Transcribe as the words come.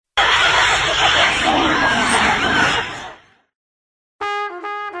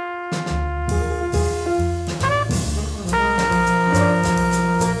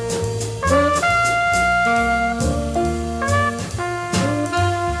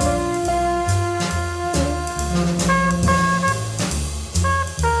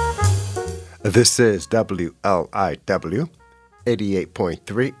This is WLIW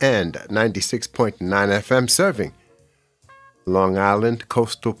 88.3 and 96.9 FM serving Long Island,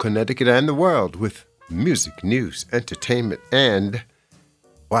 coastal Connecticut, and the world with music, news, entertainment, and,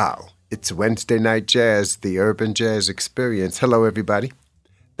 wow, it's Wednesday Night Jazz, the Urban Jazz Experience. Hello, everybody.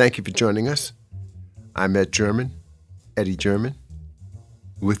 Thank you for joining us. I'm Eddie German,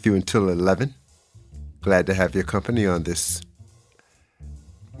 with you until 11. Glad to have your company on this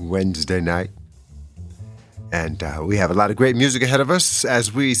Wednesday night. And we have a lot of great music ahead of us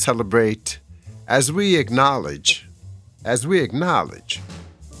as we celebrate, as we acknowledge the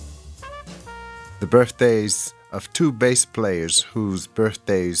birthdays of two bass players whose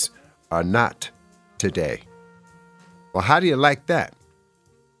birthdays are not today. Well, how do you like that?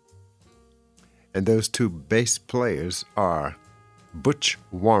 And those two bass players are Butch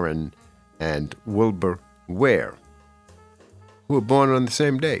Warren and Wilbur Ware, who were born on the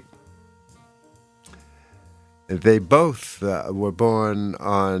same date. They both were born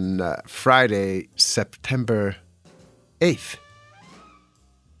on Friday, September 8th.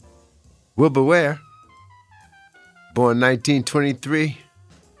 Wilbur Ware, born 1923.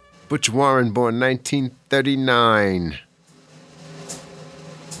 Butch Warren, born 1939.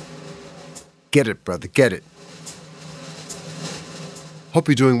 Get it, brother, get it. Hope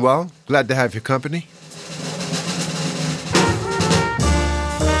you're doing well. Glad to have your company.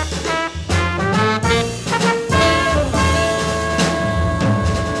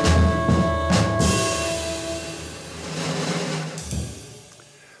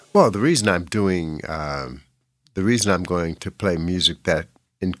 Well, the reason I'm going to play music that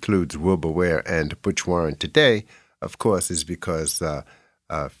includes Wilbur Ware and Butch Warren today, of course, is because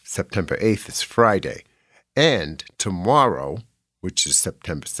September 8th is Friday. And tomorrow, which is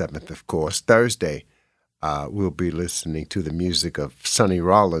September 7th, of course, Thursday, we'll be listening to the music of Sonny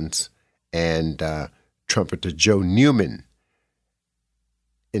Rollins and trumpeter Joe Newman,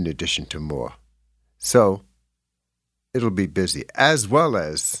 in addition to more. So it'll be busy, as well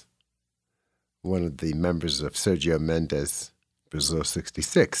as one of the members of Sergio Mendes, Brazil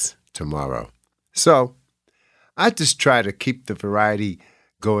 66, tomorrow. So I just try to keep the variety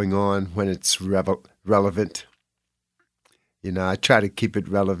going on when it's relevant. You know, I try to keep it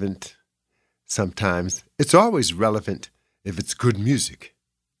relevant sometimes. It's always relevant if it's good music.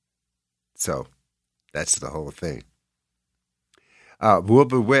 So that's the whole thing.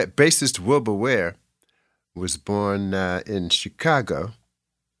 Wilbur Ware, bassist Wilbur Ware, was born in Chicago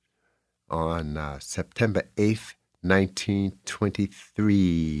on September 8th,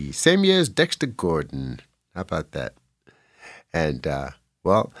 1923. Same year as Dexter Gordon. How about that? And,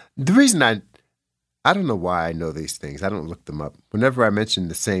 well, the reason I don't know why I know these things. I don't look them up. Whenever I mention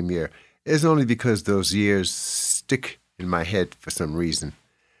the same year, it's only because those years stick in my head for some reason.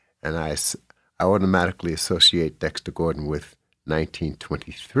 And I automatically associate Dexter Gordon with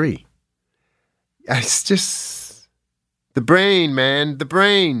 1923. It's just the brain, man, the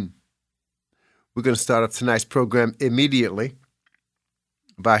brain. We're going to start off tonight's program immediately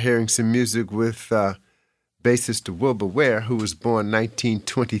by hearing some music with bassist Wilbur Ware, who was born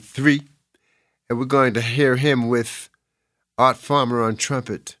 1923. And we're going to hear him with Art Farmer on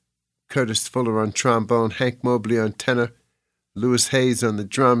trumpet, Curtis Fuller on trombone, Hank Mobley on tenor, Louis Hayes on the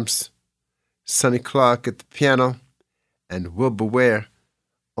drums, Sonny Clark at the piano, and Wilbur Ware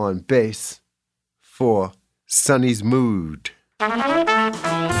on bass for Sonny's Mood.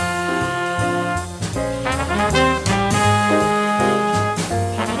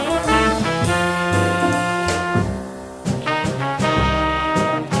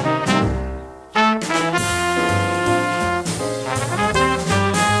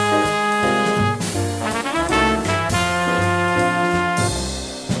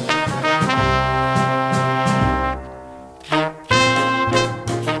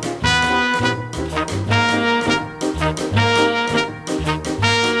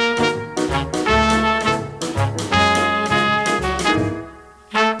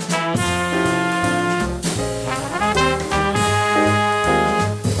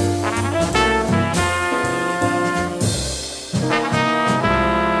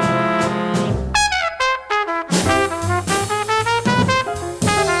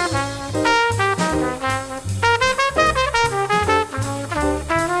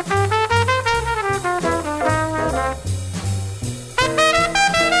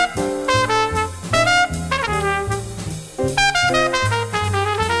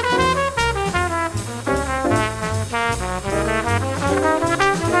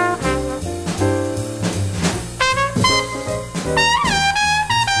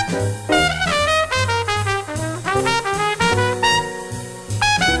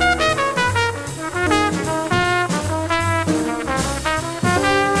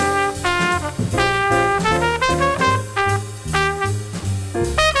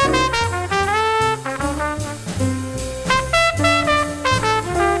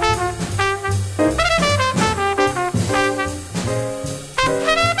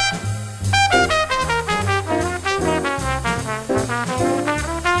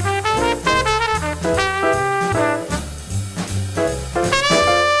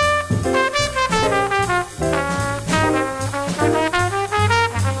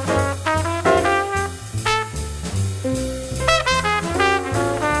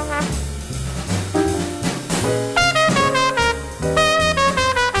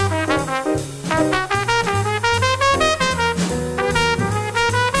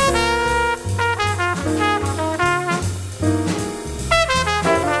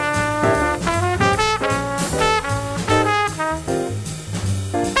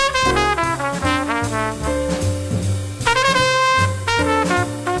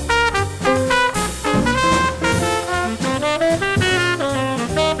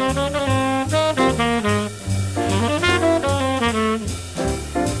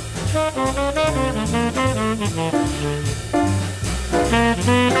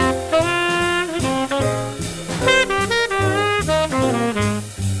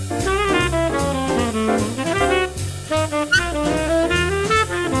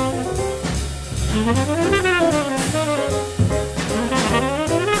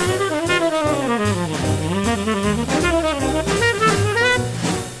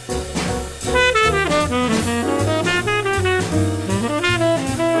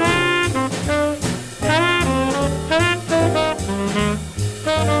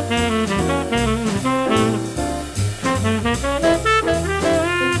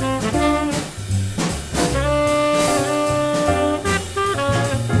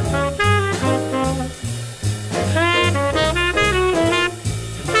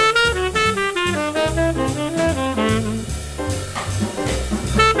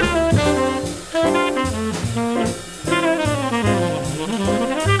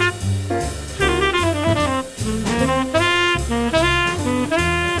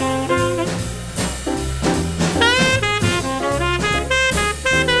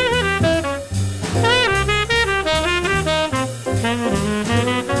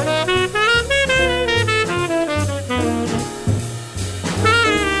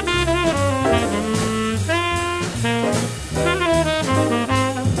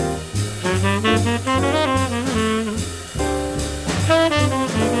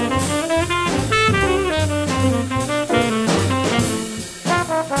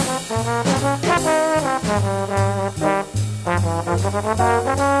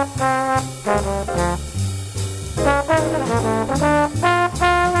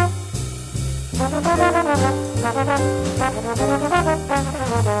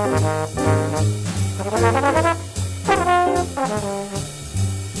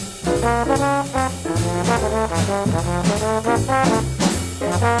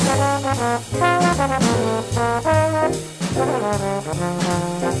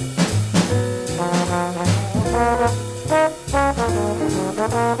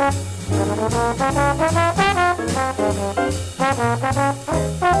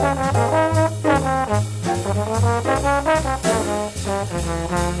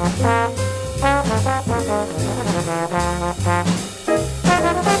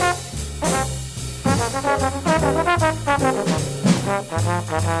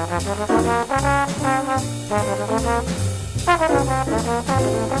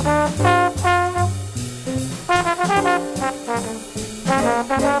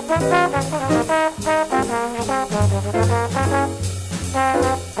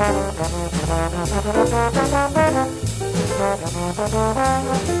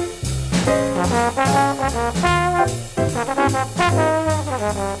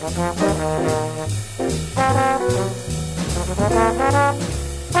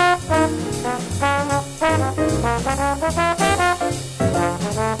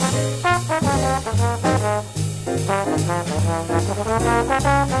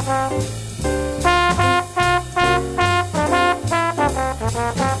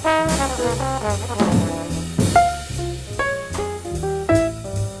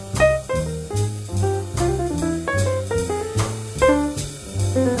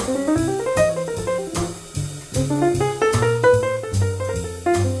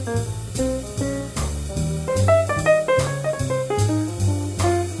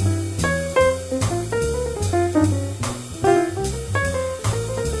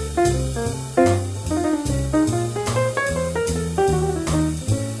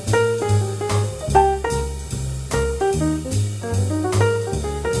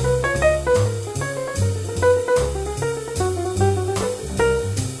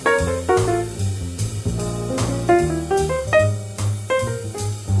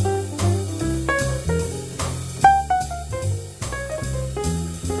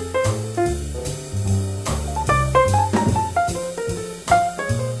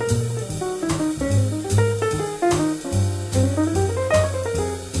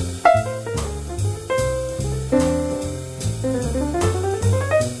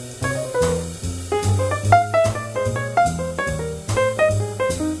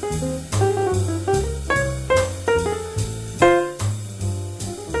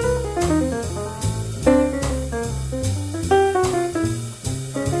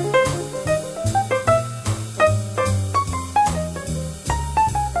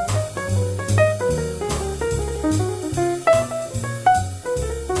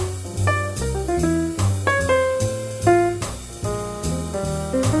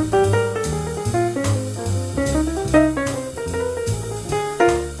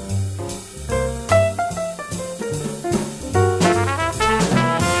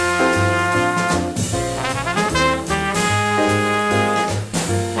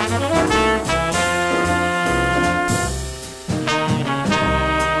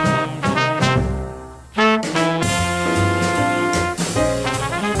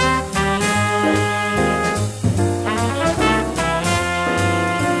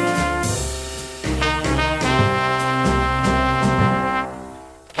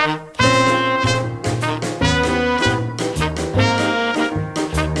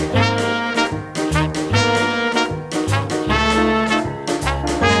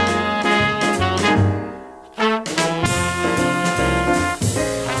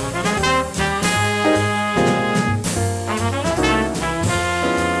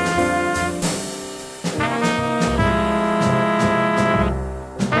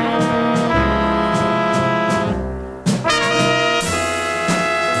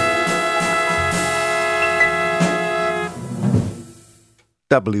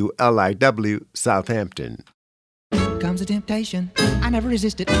 WLIW Southampton. Comes a temptation, I never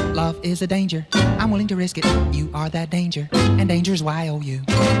resist it. Love is a danger, I'm willing to risk it. You are that danger, and danger's Y-O-U.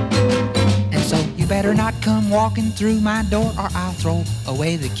 And so you better not come walking through my door, or I'll throw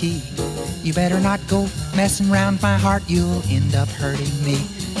away the key. You better not go messing around my heart, you'll end up hurting me.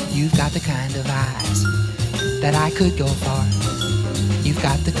 You've got the kind of eyes that I could go far. You've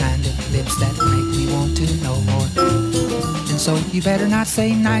got the kind of lips that make me want to know more. And so you better not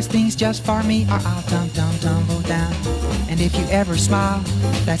say nice things just for me, or I'll tumble down. And if you ever smile,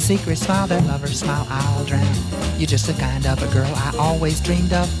 that secret smile, that lover smile, I'll drown. You're just the kind of a girl I always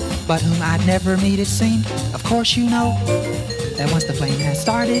dreamed of, but whom I'd never meet, it seemed. Of course you know that once the flame has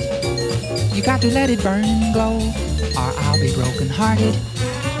started, you got to let it burn and glow, or I'll be broken-hearted.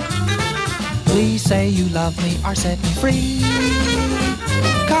 Please say you love me or set me free,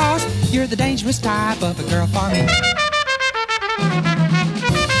 'cause you're the dangerous type of a girl for me.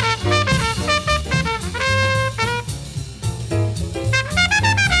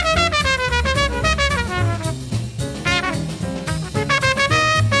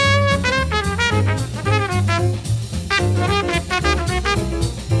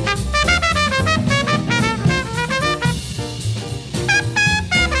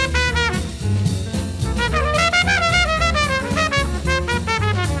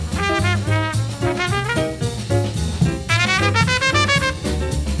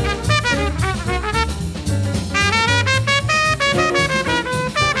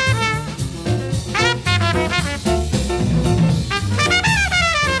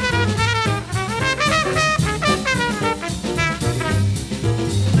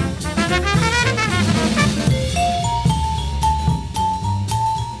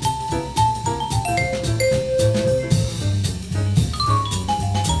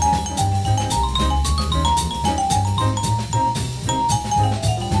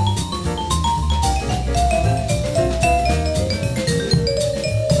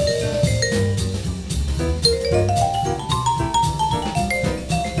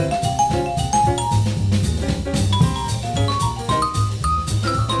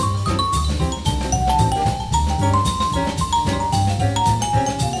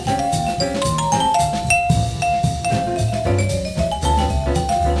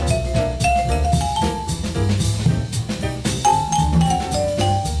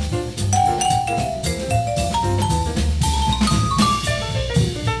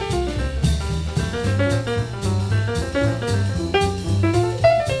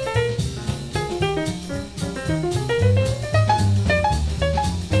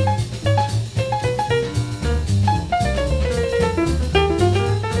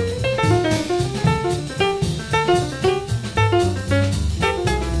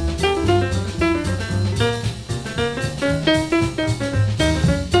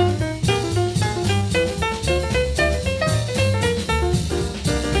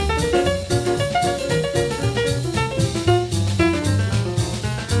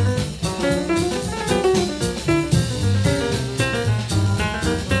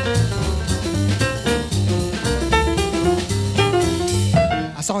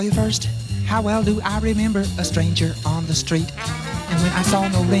 Saw you first, how well do I remember a stranger on the street? And when I saw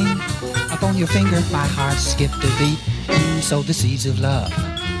no ring upon your finger, my heart skipped a beat. You sowed the seeds of love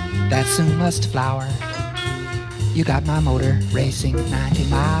that soon must flower. You got my motor racing 90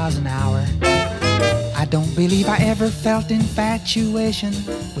 miles an hour. I don't believe I ever felt infatuation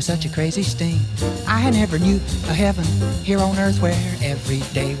with such a crazy sting. I never knew a heaven here on earth where every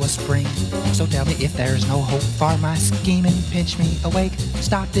day was spring. So tell me if there's no hope for my scheming. Pinch me awake,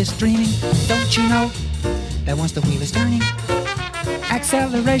 stop this dreaming. Don't you know that once the wheel is turning,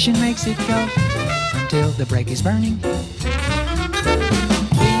 acceleration makes it go until the brake is burning.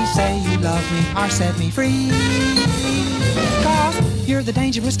 Please say you love me or set me free, 'cause you're the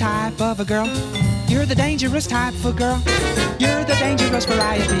dangerous type of a girl. You're the dangerous type of girl. You're the dangerous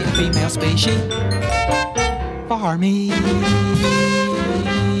variety of female species for me.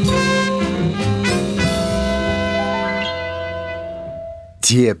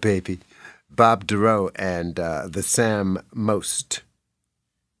 Yeah, baby. Bob Dorough and the Sam Most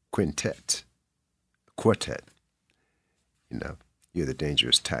Quartet. You know, you're the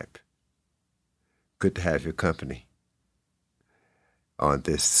dangerous type. Good to have your company on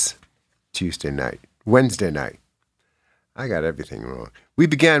this Wednesday night. I got everything wrong. We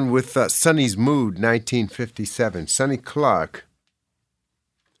began with Sonny's Mood, 1957. Sonny Clark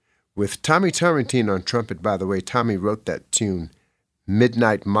with Tommy Turrentine on trumpet. By the way, Tommy wrote that tune,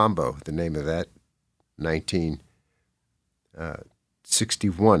 Midnight Mambo, the name of that,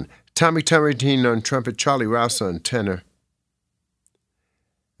 1961. Tommy Turrentine on trumpet, Charlie Rouse on tenor,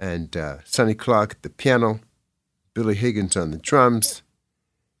 and Sonny Clark at the piano, Billy Higgins on the drums,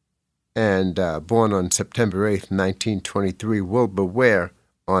 and born on September 8th, 1923, Wilbur Ware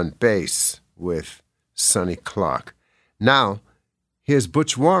on bass with Sonny Clark. Now, here's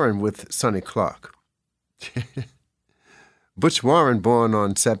Butch Warren with Sonny Clark. Butch Warren, born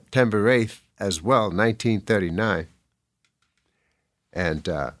on September 8th as well, 1939. And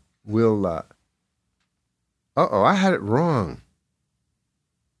we'll... I had it wrong.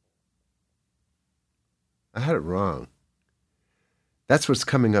 That's what's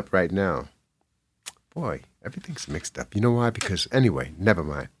coming up right now. Boy, everything's mixed up. You know why? Because, anyway, never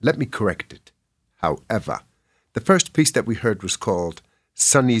mind. Let me correct it. However, the first piece that we heard was called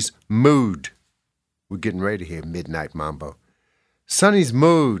Sonny's Mood. We're getting ready to hear Midnight Mambo. Sonny's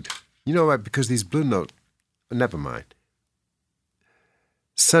Mood. You know why? Because these Blue Note... Never mind.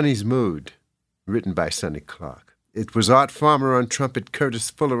 Sonny's Mood, written by Sonny Clark. It was Art Farmer on trumpet, Curtis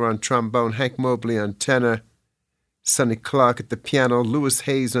Fuller on trombone, Hank Mobley on tenor, Sonny Clark at the piano, Louis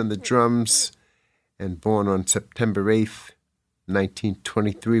Hayes on the drums, and born on September 8th,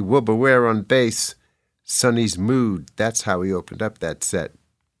 1923, Wilbur Ware on bass. Sonny's Mood, that's how he opened up that set.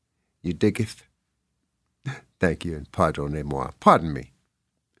 You diggeth? Thank you, and pardonnez-moi. Pardon me.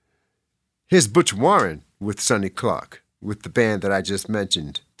 Here's Butch Warren with Sonny Clark, with the band that I just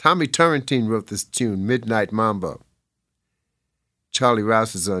mentioned. Tommy Turrentine wrote this tune, Midnight Mambo. Charlie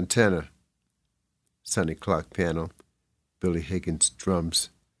Rouse is on tenor. Sonny Clark piano. Billy Higgins drums.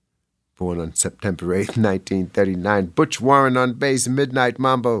 Born on September 8th, 1939. Butch Warren on bass, Midnight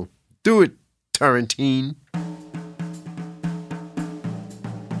Mambo. Do it, Turrentine.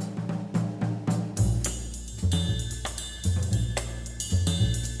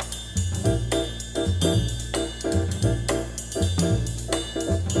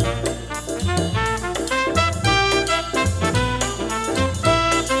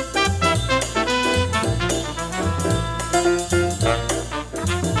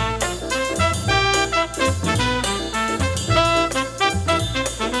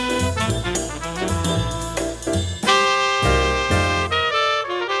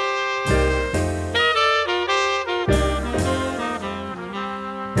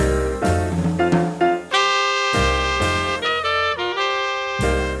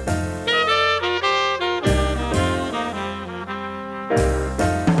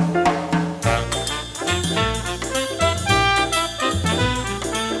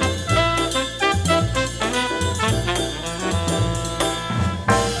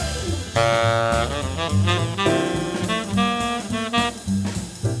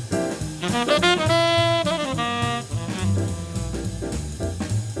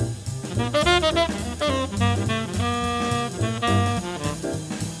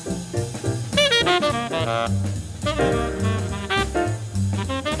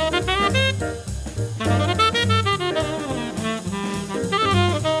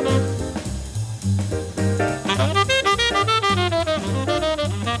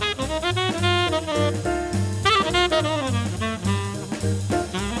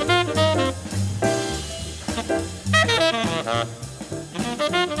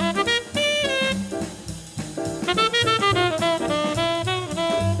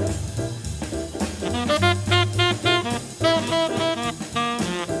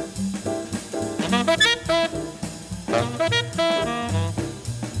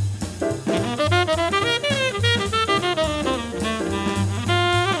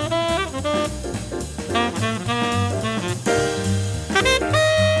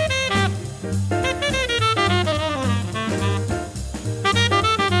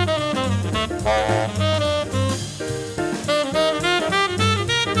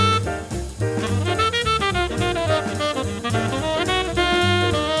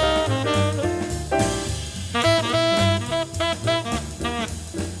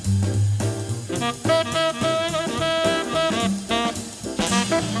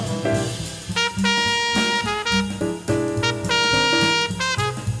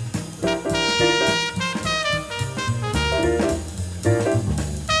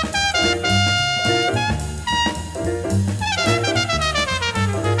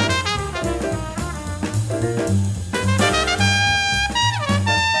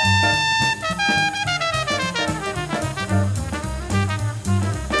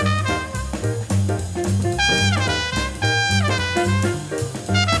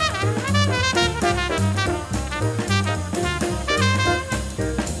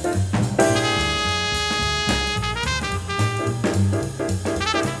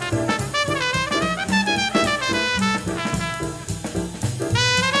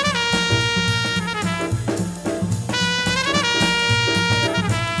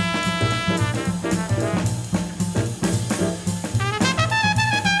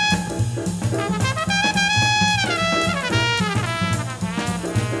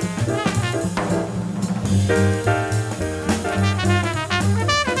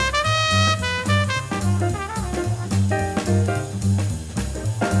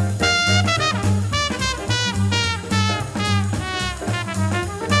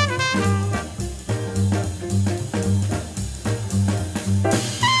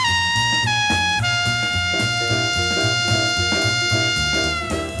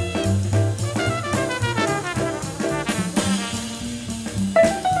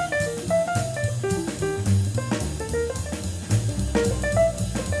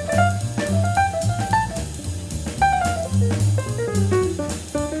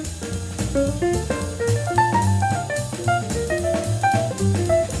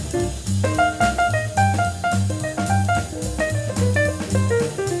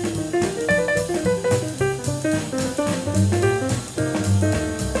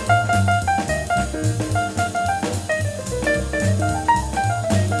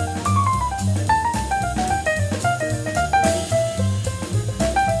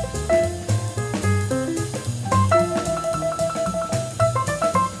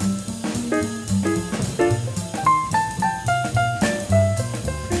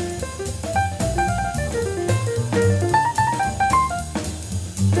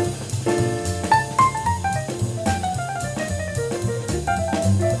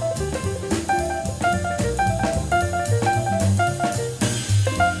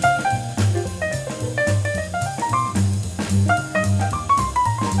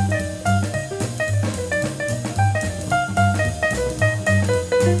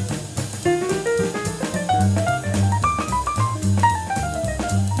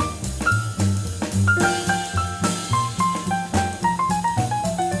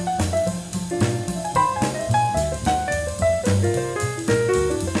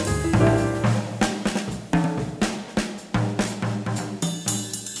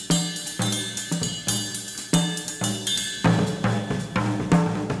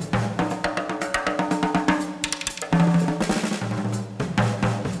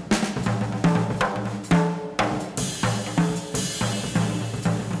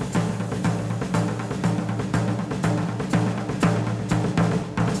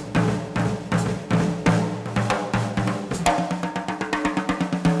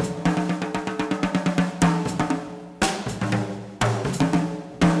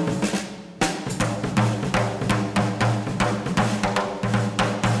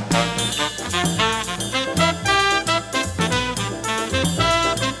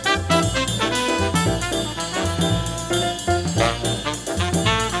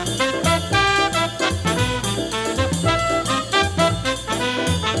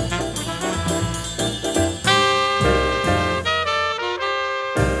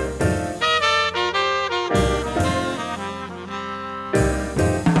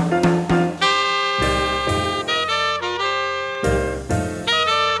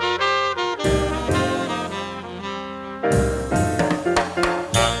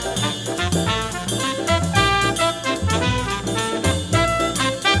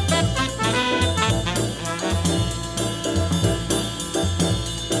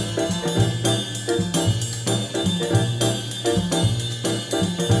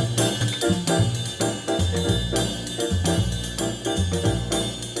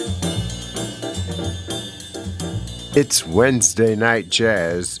 It's Wednesday Night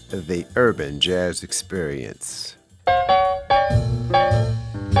Jazz, the Urban Jazz Experience.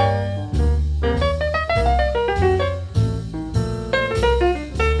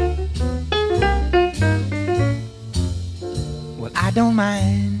 Well, I don't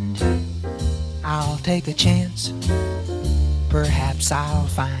mind. I'll take a chance. Perhaps I'll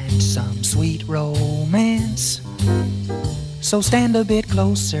find some sweet romance. So stand a bit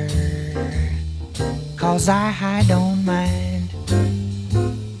closer, 'cause I don't mind,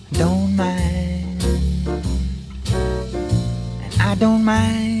 don't mind. And I don't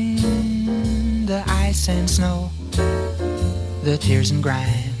mind the ice and snow, the tears and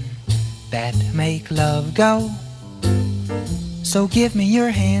grime that make love go. So give me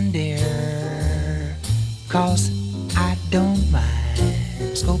your hand, dear, 'cause I don't mind.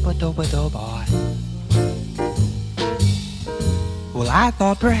 Scopa-dopa-do-boy. Well, I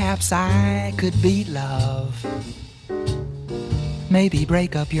thought perhaps I could beat love. Maybe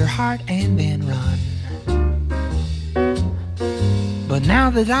break up your heart and then run. But now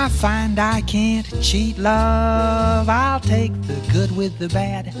that I find I can't cheat love, I'll take the good with the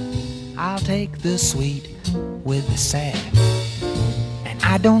bad. I'll take the sweet with the sad. And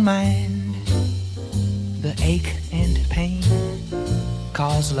I don't mind the ache and pain,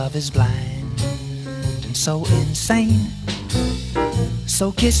 'cause love is blind and so insane.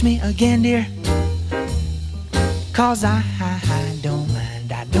 So kiss me again, dear, 'cause I don't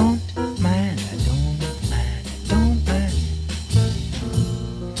mind, I don't mind, I don't mind, I don't mind.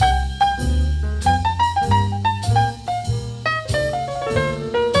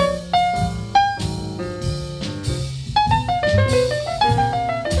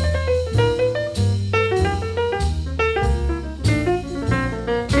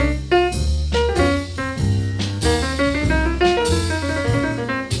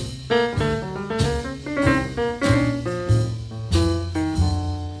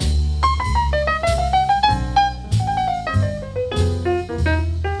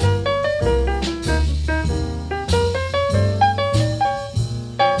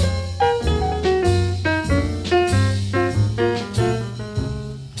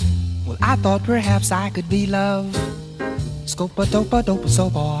 Thought perhaps I could be love. Scopa-dopa-dopa,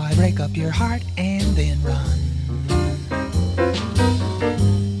 so boy, break up your heart and then run.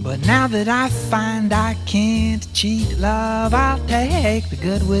 But now that I find I can't cheat love, I'll take the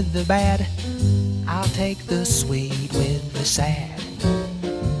good with the bad. I'll take the sweet with the sad.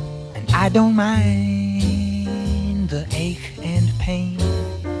 And I don't mind the ache and pain,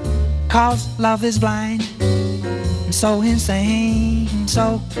 'cause love is blind and so insane.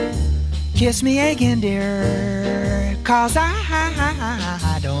 So kiss me again, dear, 'cause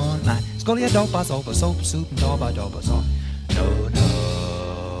I don't mind. Scolia dopa sopa sopa soup and dopa dopa so. No, no.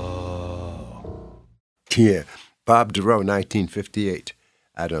 Yeah, Bob Dorough, 1958.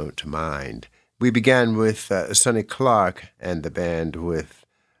 I don't mind. We began with Sonny Clark and the band with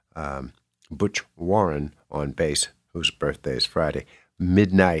Butch Warren on bass, whose birthday is Friday.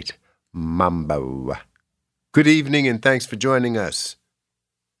 Midnight Mambo. Good evening and thanks for joining us.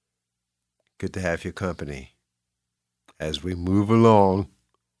 Good to have your company. As we move along,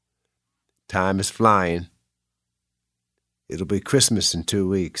 time is flying. It'll be Christmas in 2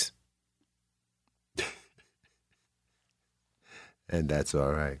 weeks. And that's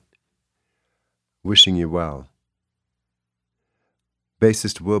all right. Wishing you well.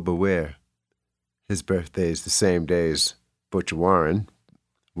 Bassist Wilbur Ware. His birthday is the same day as Butch Warren.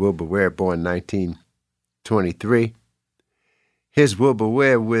 Wilbur Ware, born 1923. Here's Wilbur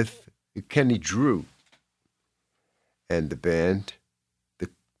Ware with Kenny Drew and the band,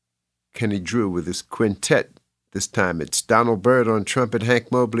 Kenny Drew with his quintet. This time it's Donald Byrd on trumpet,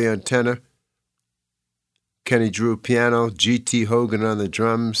 Hank Mobley on tenor, Kenny Drew piano, G.T. Hogan on the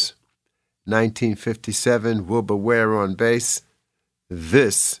drums, 1957, Wilbur Ware on bass.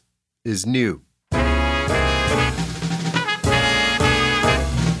 This is new.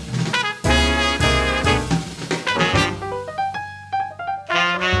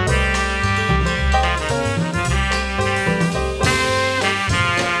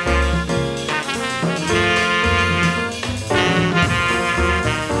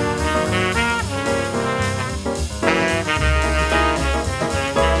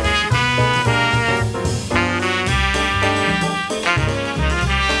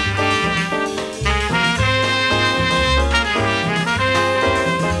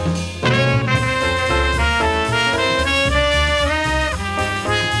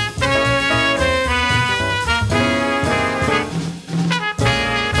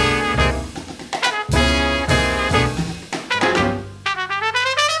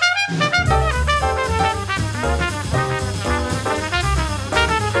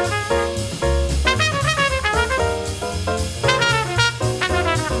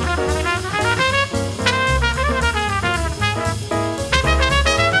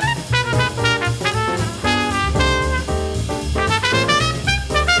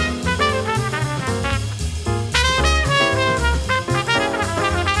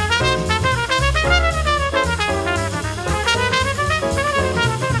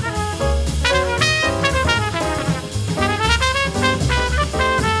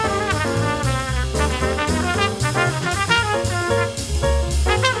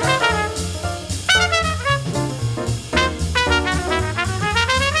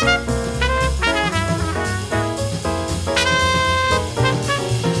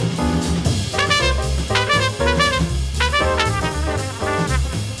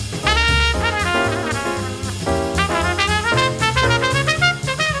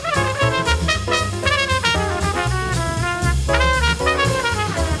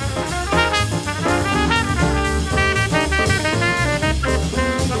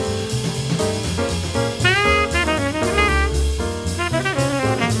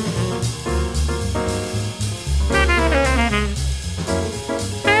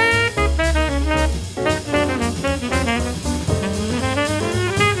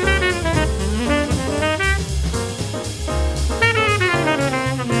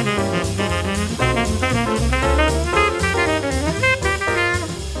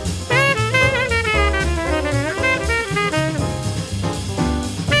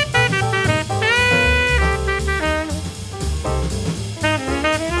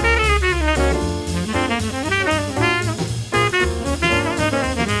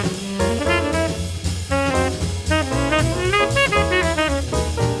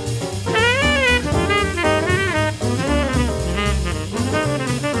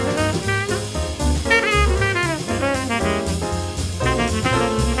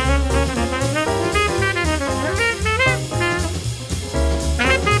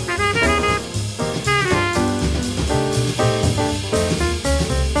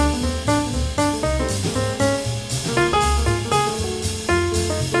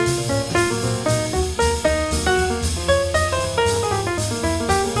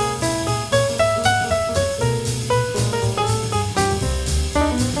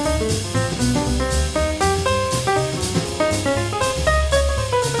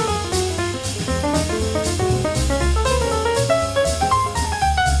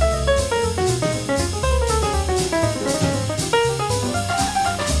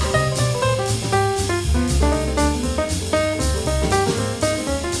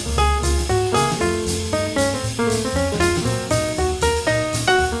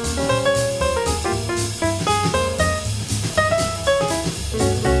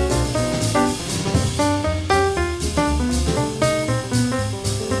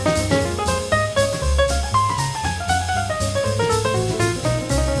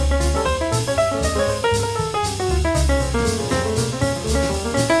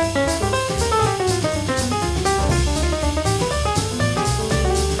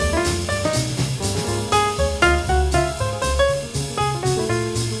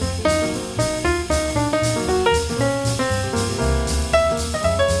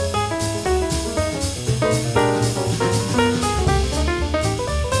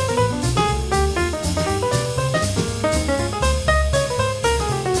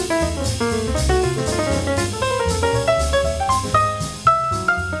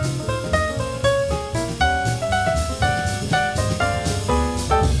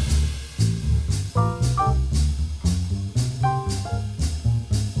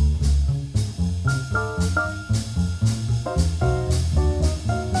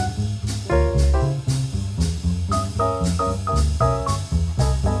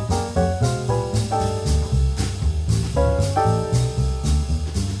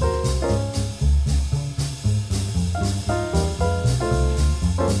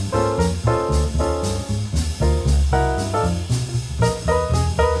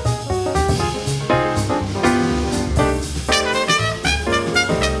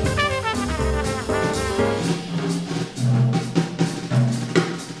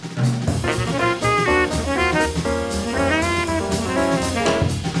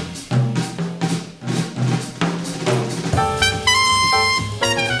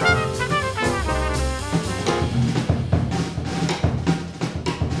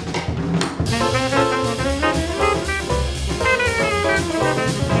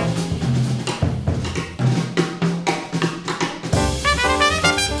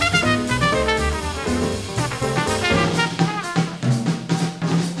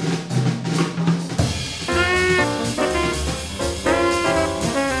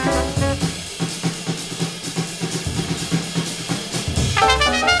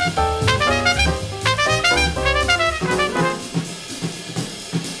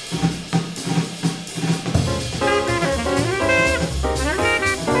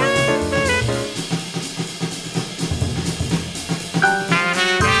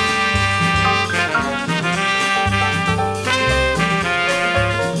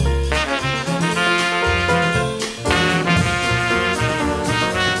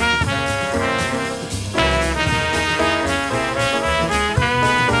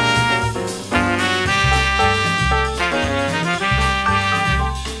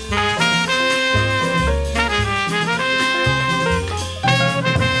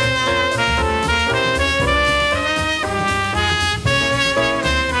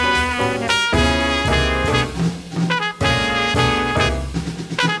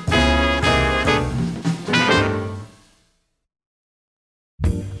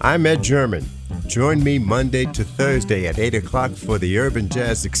 I'm Ed German. Join me Monday to Thursday at 8 o'clock for the Urban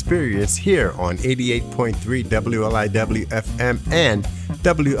Jazz Experience here on 88.3 WLIW FM and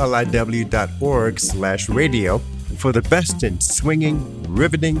WLIW.org/radio for the best in swinging,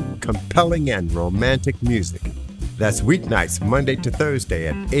 riveting, compelling, and romantic music. That's weeknights Monday to Thursday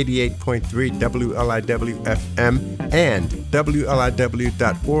at 88.3 WLIW FM and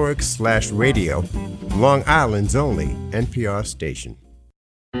WLIW.org/radio, Long Island's only NPR station.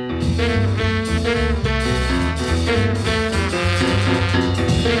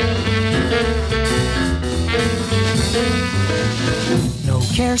 No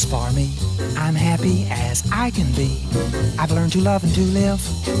cares for me, I'm happy as I can be. I've learned to love and to live,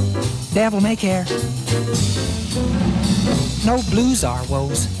 devil may care. No blues or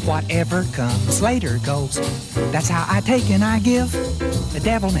woes, whatever comes later goes. That's how I take and I give, the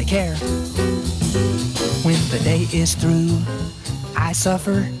devil may care. When the day is through, I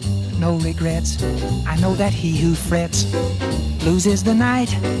suffer no regrets. I know that he who frets loses the night.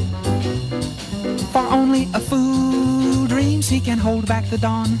 For only a fool dreams he can hold back the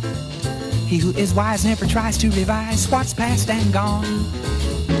dawn. He who is wise never tries to revise what's past and gone.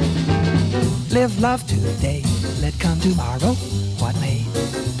 Live love today, let come tomorrow what may.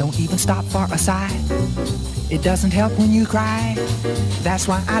 Don't even stop for a sigh. It doesn't help when you cry. That's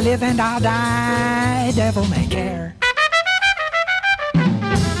why I live and I'll die. Devil may care.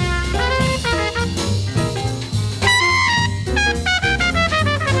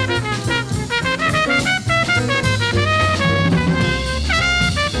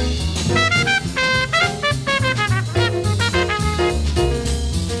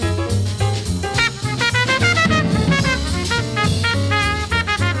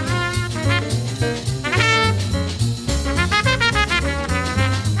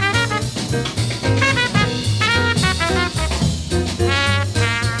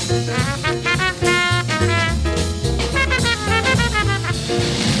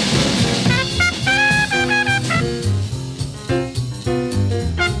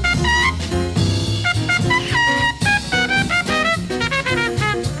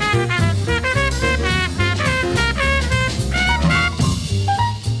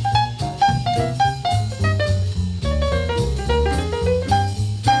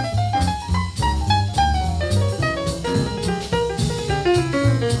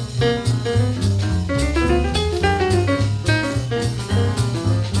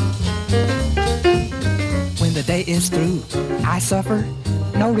 Is through, I suffer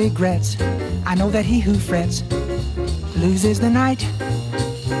no regrets. I know that he who frets loses the night.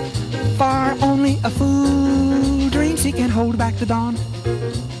 For only a fool dreams he can hold back the dawn.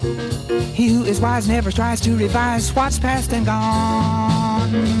 He who is wise never tries to revise what's past and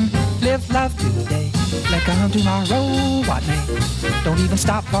gone. Live love today, let come tomorrow what may. Don't even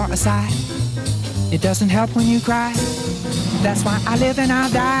stop for a sigh. It doesn't help when you cry. That's why I live and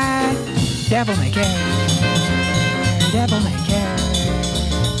I'll die. Devil may care. Devil may care,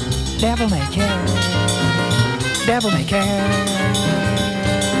 devil may care, devil may care.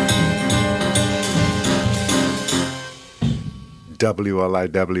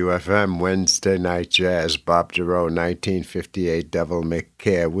 WLIW-FM, Wednesday Night Jazz, Bob Giroux, 1958, Devil May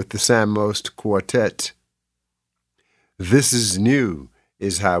Care, with the Sam Most Quartet. This Is New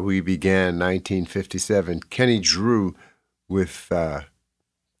is how we began 1957. Kenny Drew with the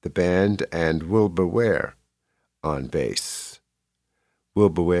band and Wilbur Ware on bass.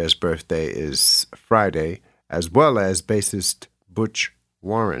 Wilbur Ware's birthday is Friday, as well as bassist Butch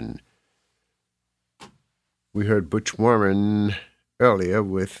Warren. We heard Butch Warren earlier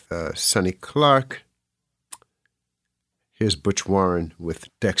with Sonny Clark. Here's Butch Warren with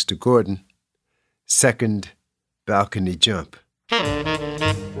Dexter Gordon. Second Balcony Jump.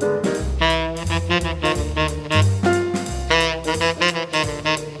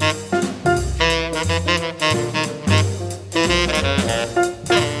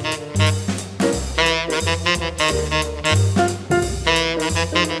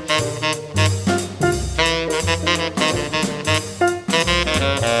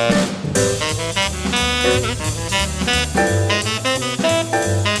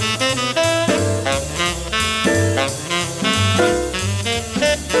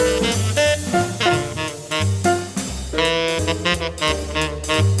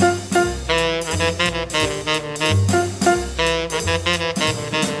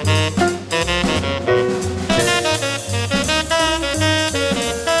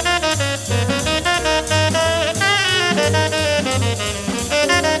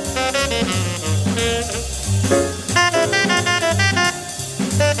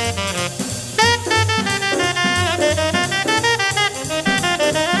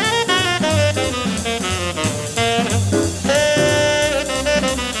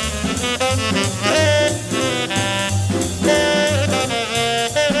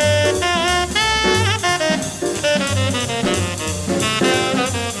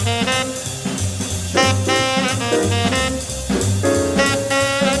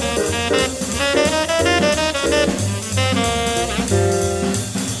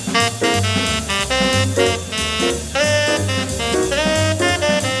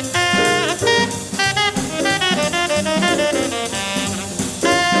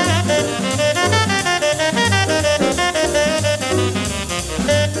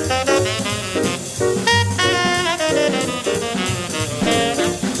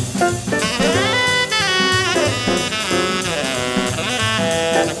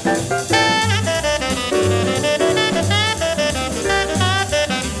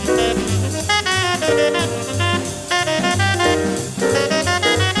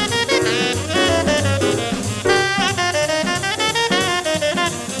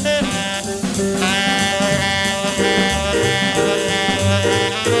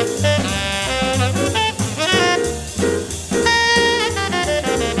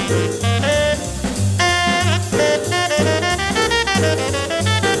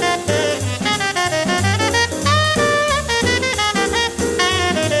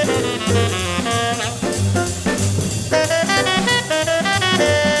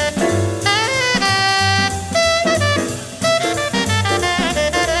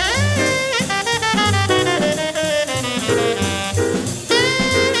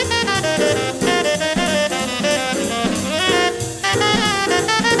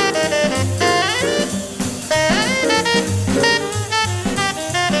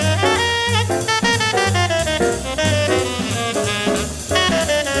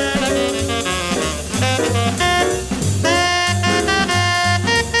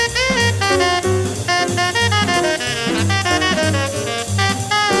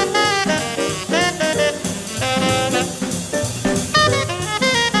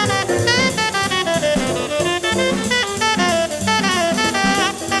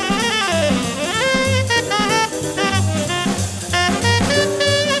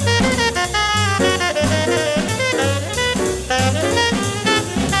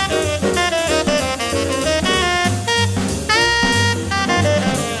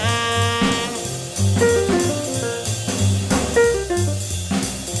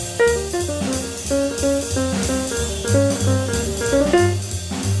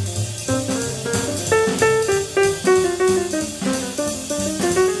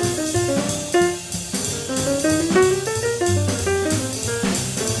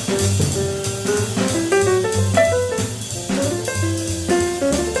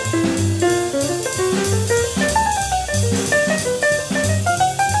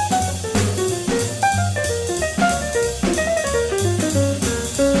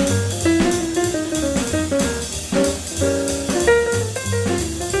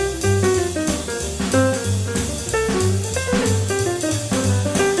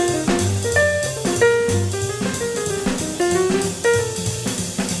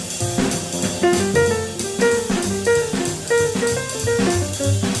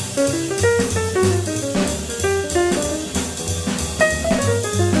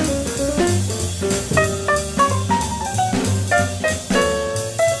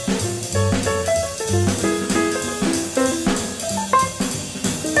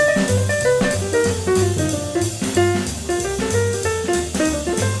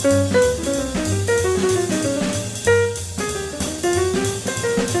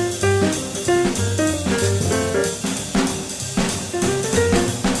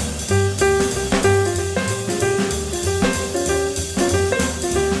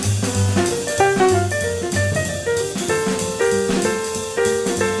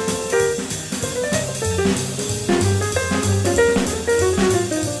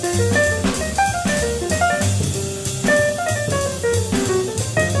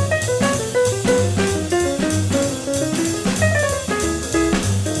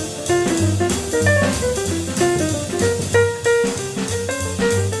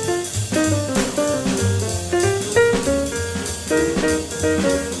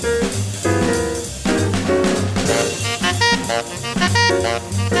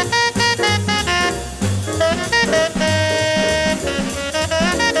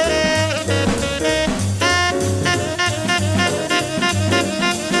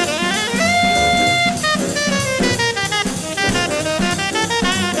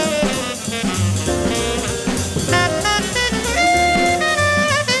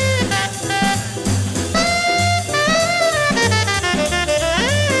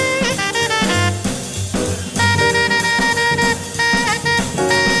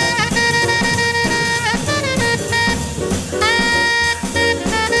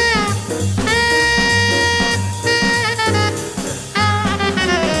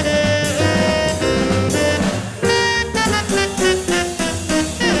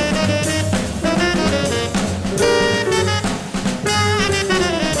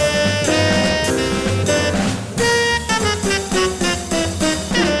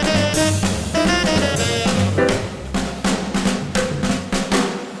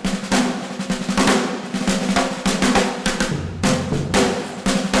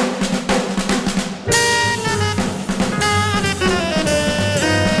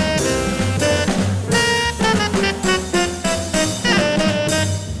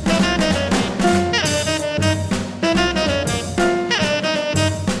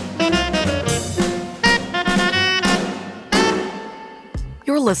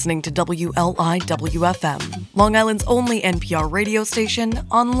 listening to WLIW-FM, Long Island's only NPR radio station,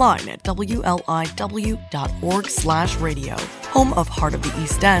 online at WLIW.org/radio, home of Heart of the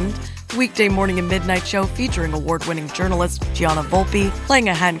East End, the weekday morning and midnight show featuring award-winning journalist Gianna Volpe, playing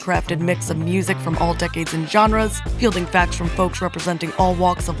a handcrafted mix of music from all decades and genres, fielding facts from folks representing all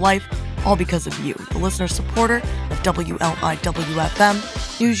walks of life, all because of you, the listener supporter of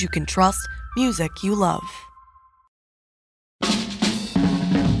WLIW-FM, news you can trust, music you love.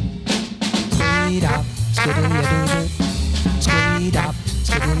 Squeed up, skidoo-ya-doo-doo. Squeed up,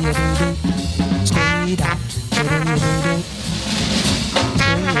 skidoo-ya-doo-doo. Squeed up, skidoo-ya-doo-doo.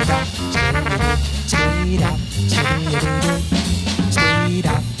 Squeed up, skidoo-ya-doo. Squeed up, skidoo-ya-doo-doo. Squeed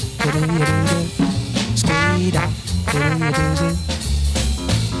up, skidoo-ya-doo-doo. Squeed up, skidoo-ya-doo-doo.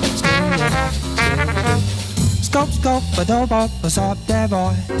 Scope, scope, ba-do-bop, ba-sop, there,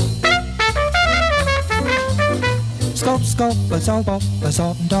 boy. Scope, scope, ba-so-bop,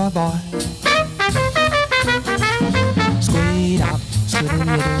 ba-sop, there, boy. Squeed up,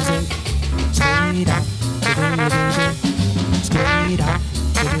 skidoo-ya-doo-doo. Squeed up, skidoo-ya-doo-doo. Squeed up,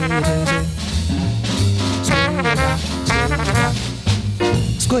 skidoo-ya-doo-doo. Squeed up,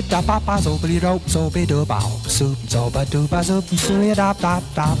 skidoo-ya-doo-doo. Squid up, papa, so be dope, so be do bow, soup, so ba do ba soup, squid up,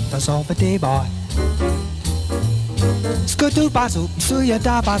 so ba dee boy. Squid do ba soup, squid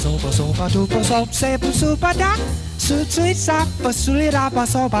up, so ba do ba soup, say ba soup ba da, soup sweet sap, ba squid up,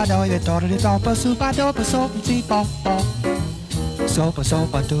 so ba do you do it all, ba soup ba do ba soup, see bo bo. So ba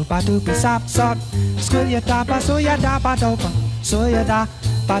do ba sap salt, squid up, so ya da ba do ba, so ya da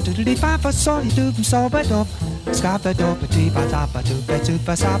ba do the fa ba so you do so ba do. Scapa do ba dee ba da ba do ba do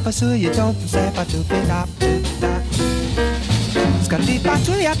ba sa ba su you don't say ba do ba da do da. Scapa dee ba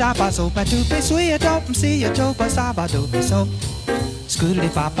do ya da ba so ba do ba su you don't see you do ba sa ba do ba so. Scooty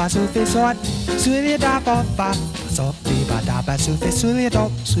ba ba su fi so su you da ba ba so dee ba da ba su fi su you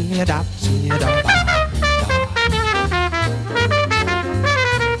don't su you da ba.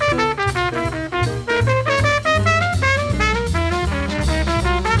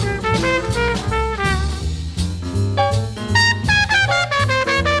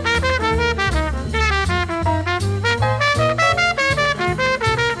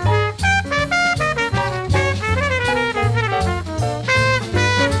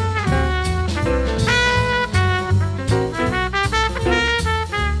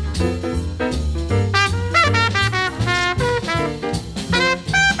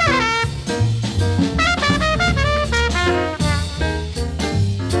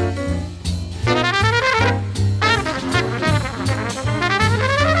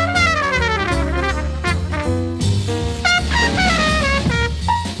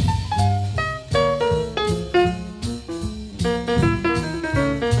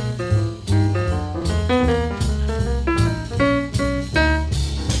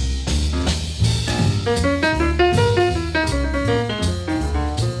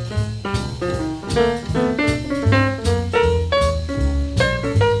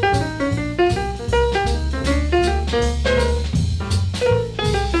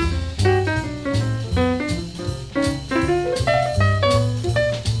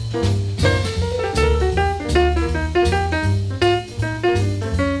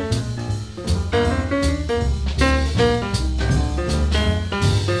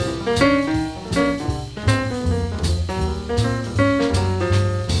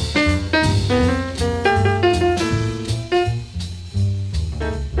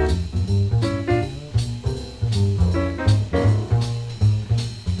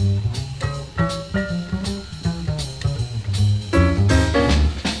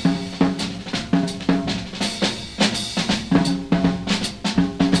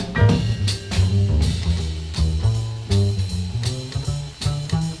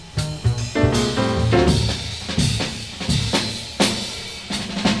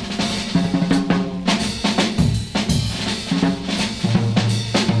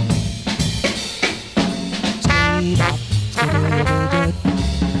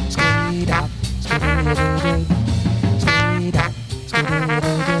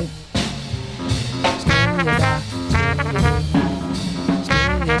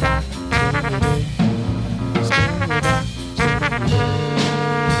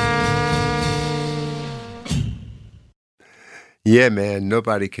 Yeah, man,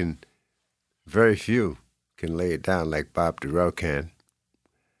 very few can lay it down like Bob Dorough can.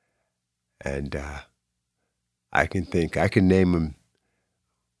 And I can name them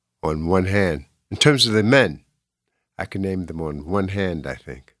on one hand. In terms of the men, I can name them on one hand, I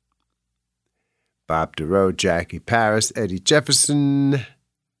think. Bob Dorough, Jackie Paris, Eddie Jefferson,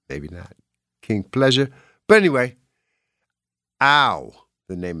 maybe not, King Pleasure. But anyway, Ow,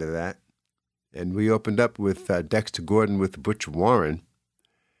 the name of that. And we opened up with Dexter Gordon with Butch Warren.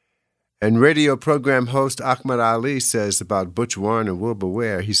 And radio program host Ahmad Ali says about Butch Warren and Wilbur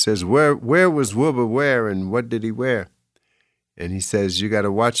Ware, he says, where was Wilbur Ware and what did he wear? And he says, you got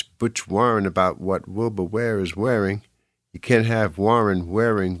to watch Butch Warren about what Wilbur Ware is wearing. You can't have Warren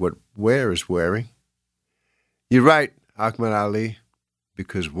wearing what Ware is wearing. You're right, Ahmad Ali,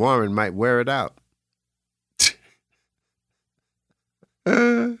 because Warren might wear it out.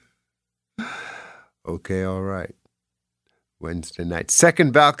 Okay, all right. Wednesday night.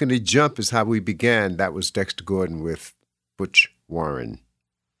 Second balcony jump is how we began. That was Dexter Gordon with Butch Warren.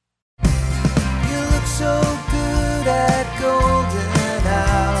 You look so good at golden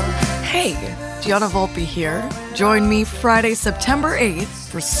hour. Hey, Gianna Volpe here. Join me Friday, September 8th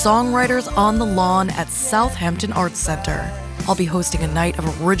for Songwriters on the Lawn at Southampton Arts Center. I'll be hosting a night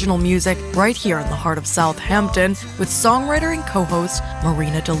of original music right here in the heart of Southampton with songwriter and co-host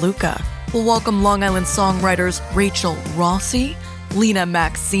Marina DeLuca. We'll welcome Long Island songwriters Rachel Rossi, Lena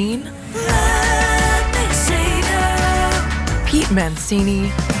Maxine, Pete Mancini,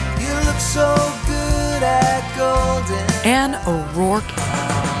 You look so good at golden. Anne O'Rourke,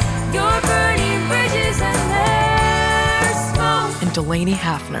 You're burning bridges and there's smoke. and Delaney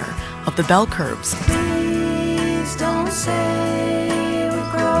Hafner of the Bell Curbs. Please don't say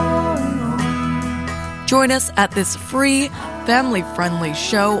we're growing old. Join us at this free, family-friendly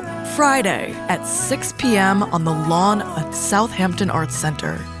show Friday at 6 p.m. on the lawn at Southampton Arts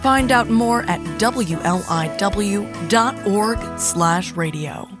Center. Find out more at wliw.org/radio.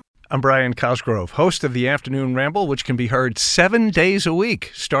 I'm Brian Cosgrove, host of the Afternoon Ramble, which can be heard 7 days a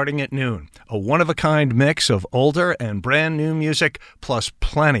week, starting at noon. A one-of-a-kind mix of older and brand new music, plus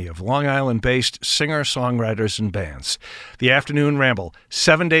plenty of Long Island-based singer-songwriters and bands. The Afternoon Ramble,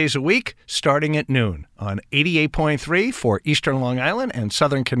 7 days a week, starting at noon, on 88.3 for Eastern Long Island and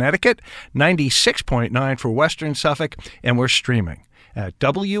Southern Connecticut, 96.9 for Western Suffolk, and we're streaming at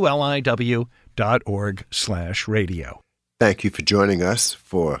wliw.org/radio. Thank you for joining us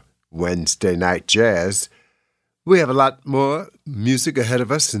for Wednesday Night Jazz. We have a lot more music ahead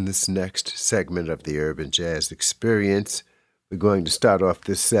of us in this next segment of the Urban Jazz Experience. We're going to start off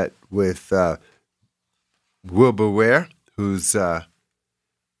this set with Wilbur Ware, who's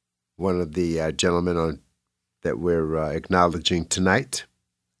one of the gentlemen that we're acknowledging tonight.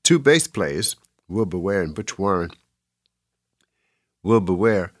 Two bass players, Wilbur Ware and Butch Warren. Wilbur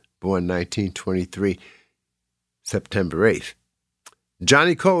Ware, born 1923, September 8th.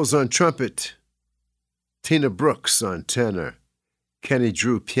 Johnny Coles on trumpet, Tina Brooks on tenor, Kenny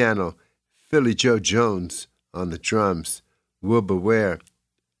Drew piano, Philly Joe Jones on the drums, Wilbur Ware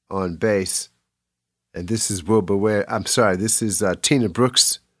on bass, and this is this is Tina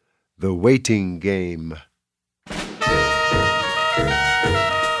Brooks, The Waiting Game.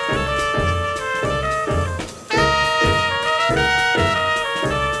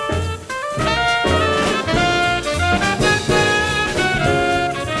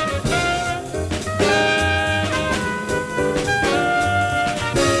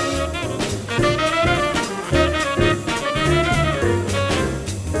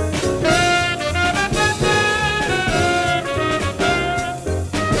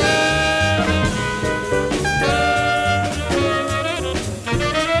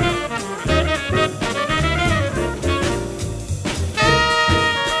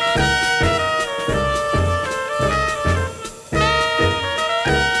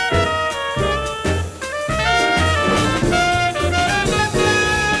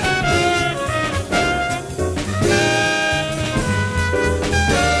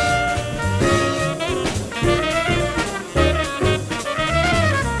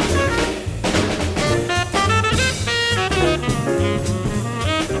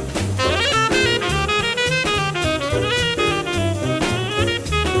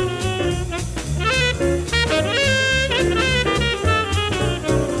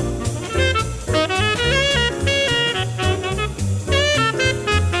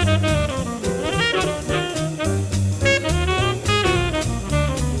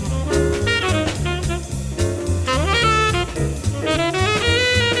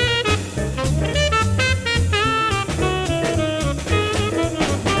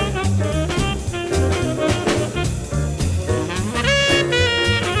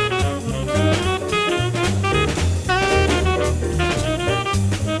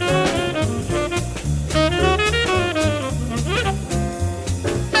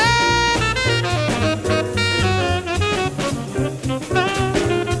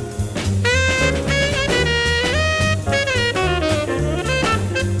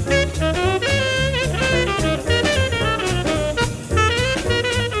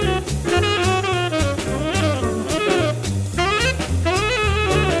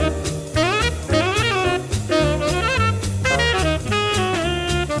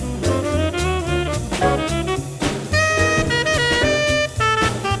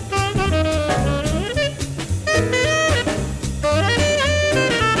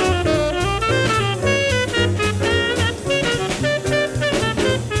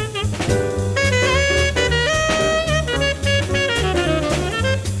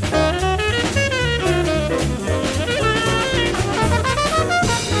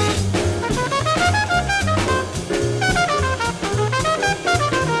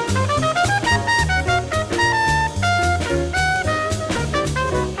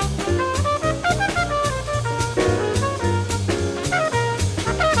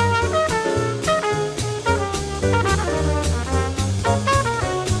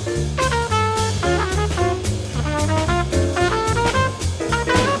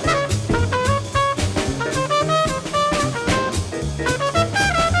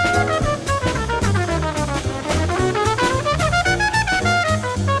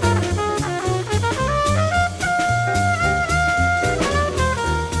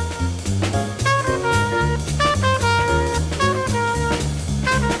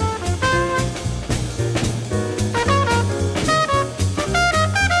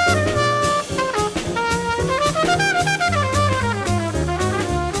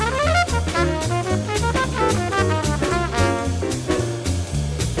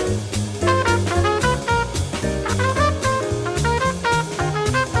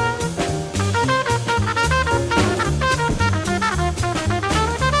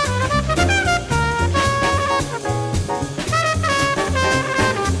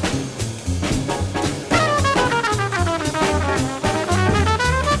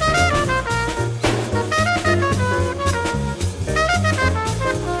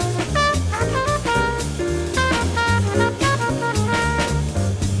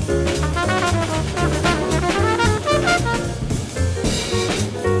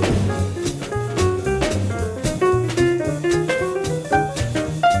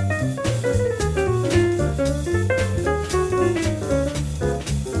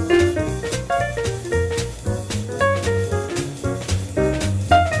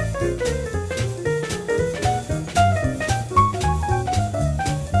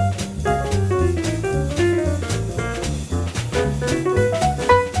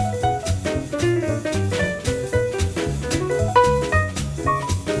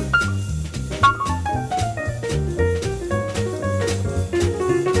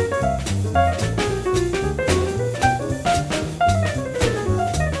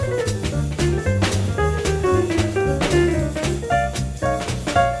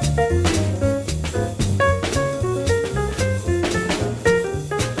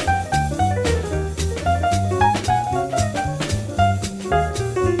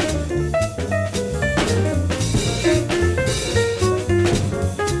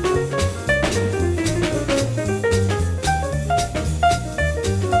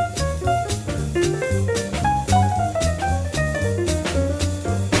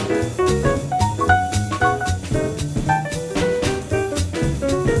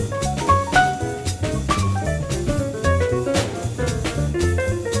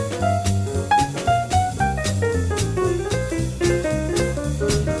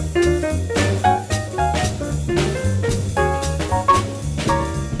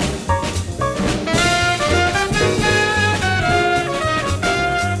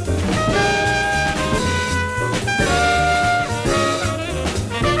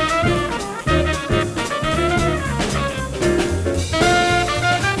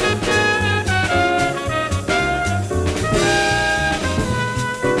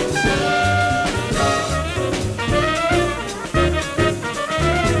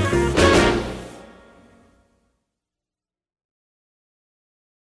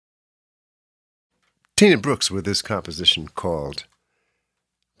 Tina Brooks with this composition called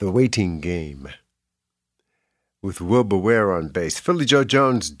The Waiting Game, with Wilbur Ware on bass, Philly Joe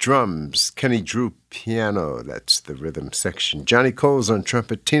Jones drums, Kenny Drew piano, that's the rhythm section, Johnny Coles on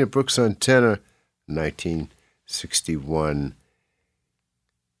trumpet, Tina Brooks on tenor, 1961.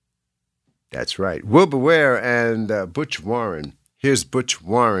 That's right, Wilbur Ware and Butch Warren. Here's Butch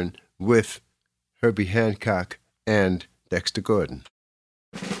Warren with Herbie Hancock and Dexter Gordon.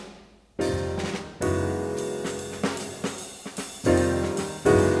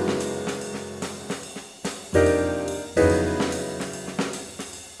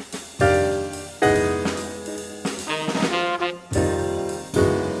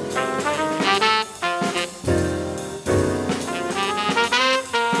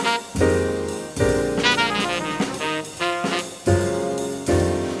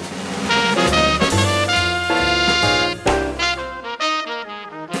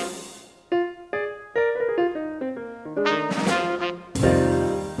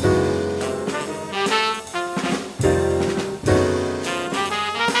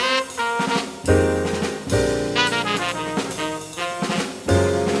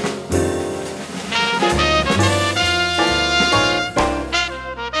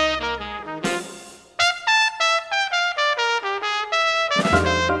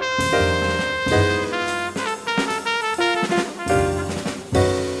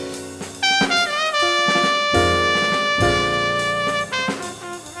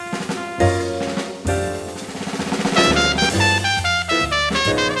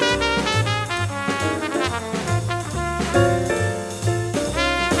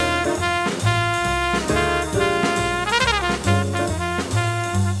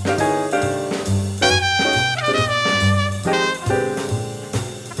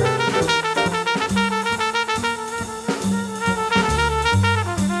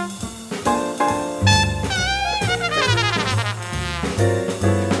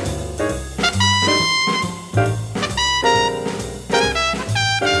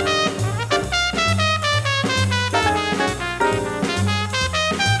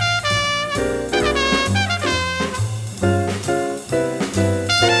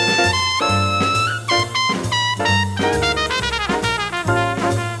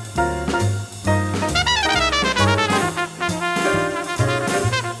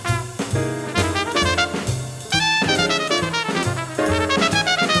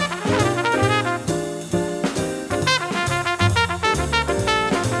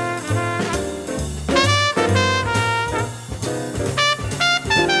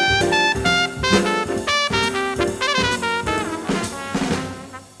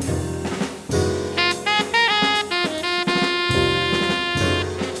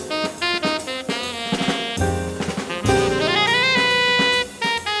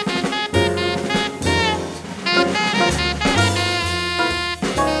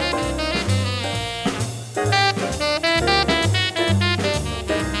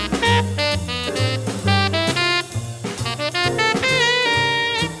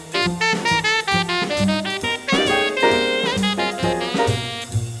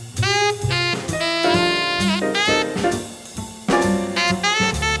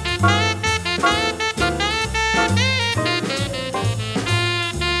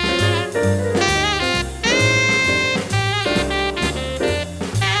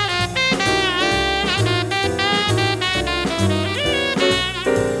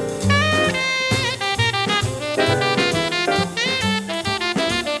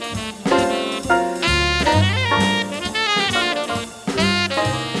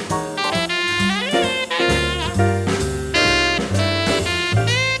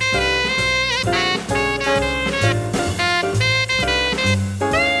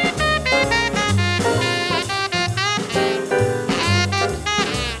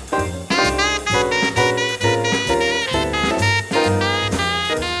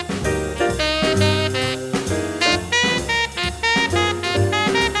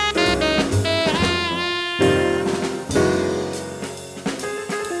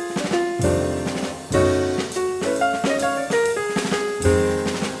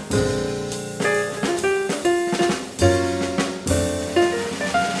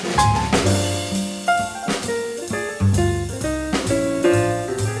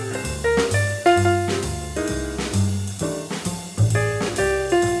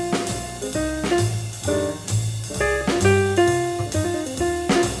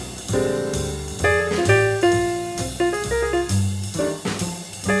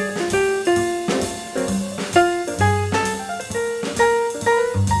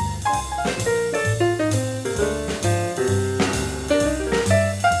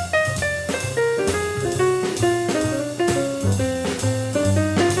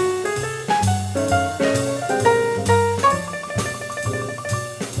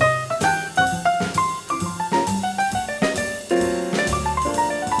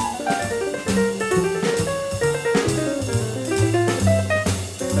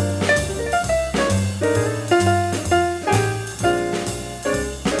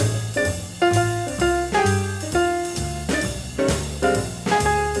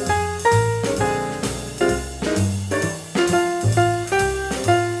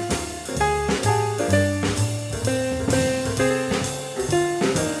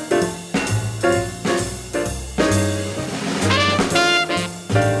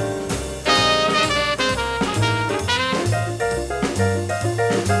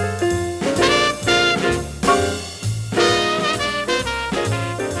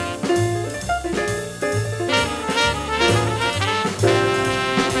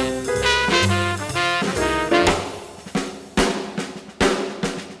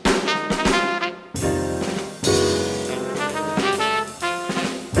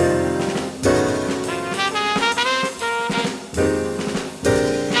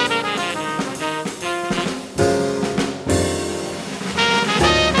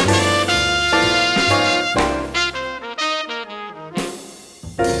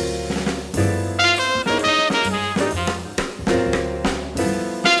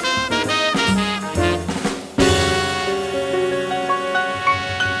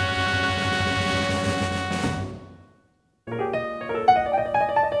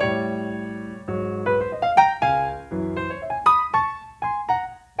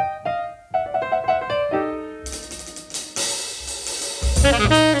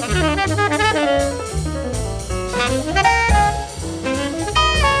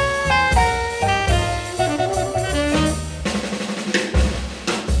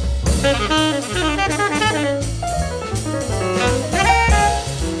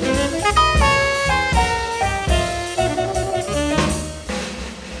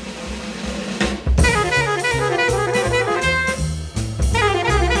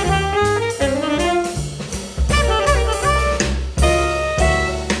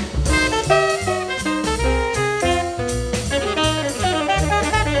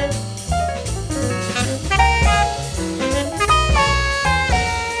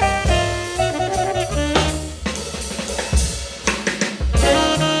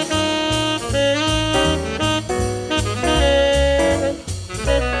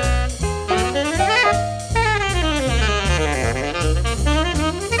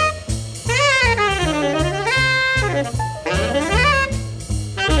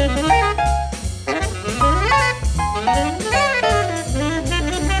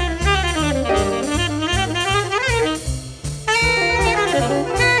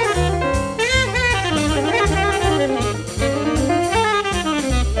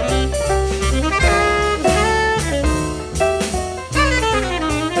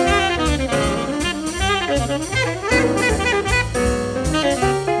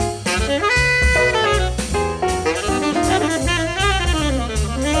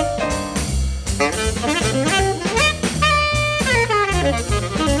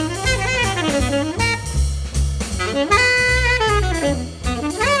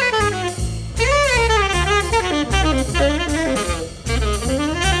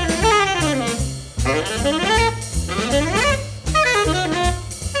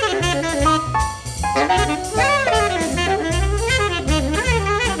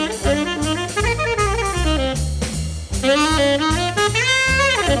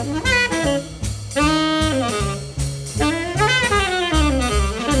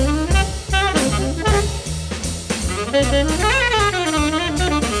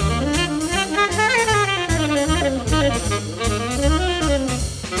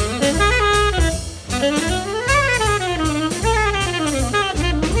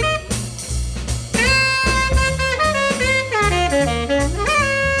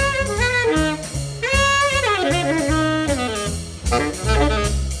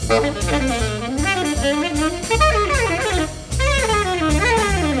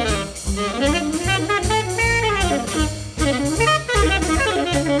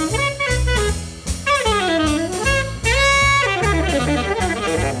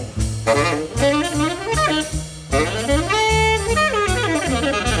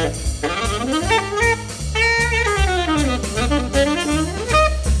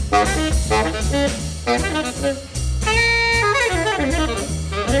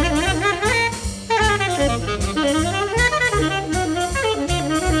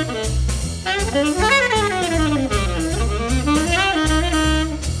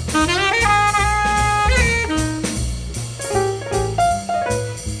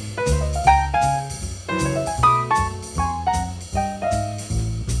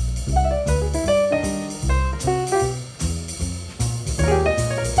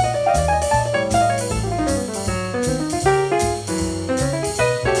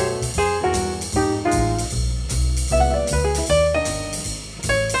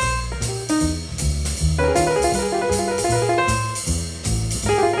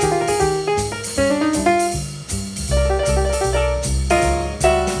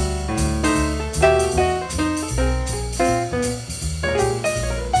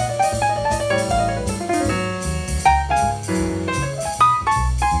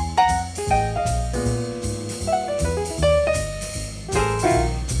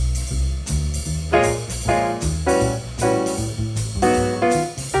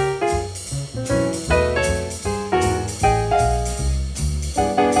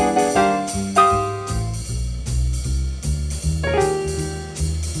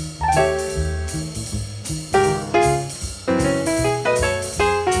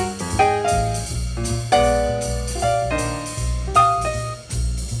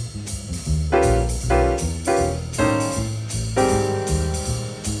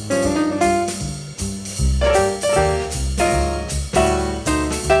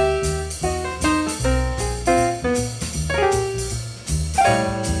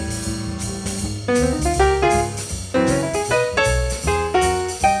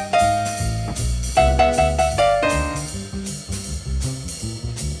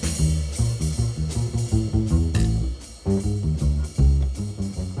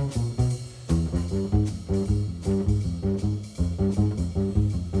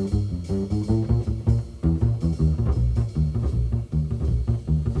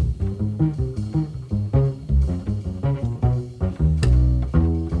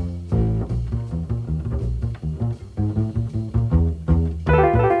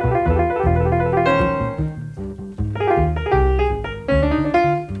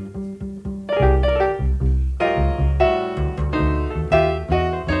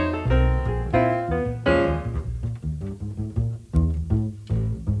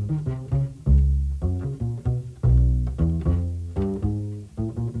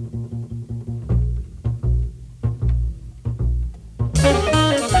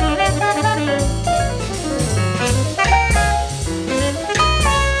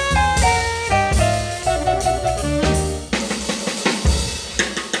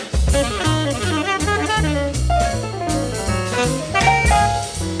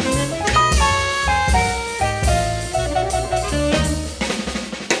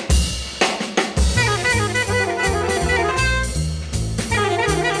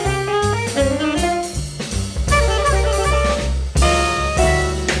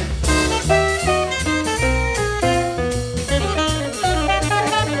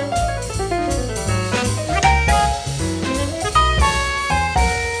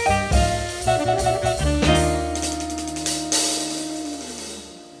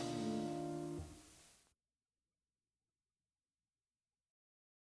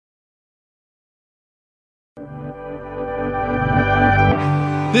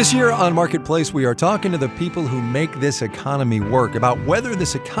 This year on Marketplace, we are talking to the people who make this economy work about whether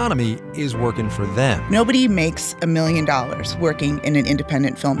this economy is working for them. Nobody makes $1 million working in an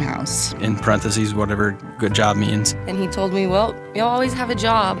independent film house. In parentheses, whatever good job means. And he told me, well, you'll always have a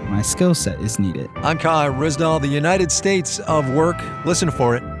job. My skill set is needed. I'm Kai Risdal, the United States of Work. Listen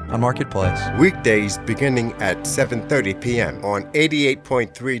for it on Marketplace. Weekdays beginning at 7:30 p.m. on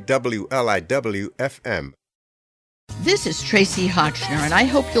 88.3 WLIW FM. This is Tracy Hotchner, and I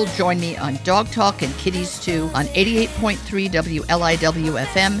hope you'll join me on Dog Talk and Kitties Too on 88.3 WLIW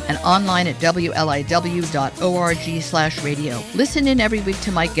FM and online at WLIW.org/radio. Listen in every week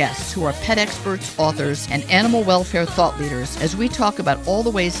to my guests who are pet experts, authors, and animal welfare thought leaders as we talk about all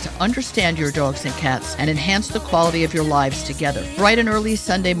the ways to understand your dogs and cats and enhance the quality of your lives together. Bright and early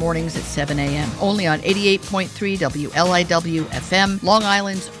Sunday mornings at 7 a.m. Only on 88.3 WLIW FM, Long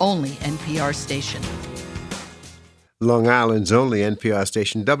Island's only NPR station. Long Island's only NPR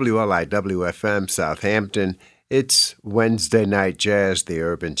station, WLIW-FM, Southampton. It's Wednesday Night Jazz, the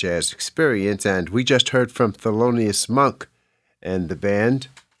Urban Jazz Experience, and we just heard from Thelonious Monk and the band.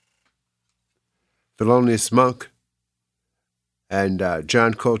 Thelonious Monk and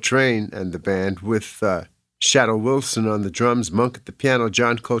John Coltrane and the band with Shadow Wilson on the drums, Monk at the piano,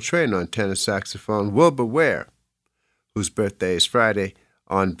 John Coltrane on tenor saxophone, Wilbur Ware, whose birthday is Friday,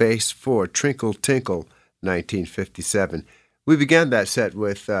 on bass for Trinkle Tinkle, 1957. We began that set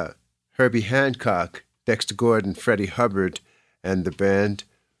with Herbie Hancock, Dexter Gordon, Freddie Hubbard, and the band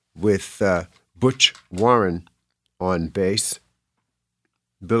with Butch Warren on bass,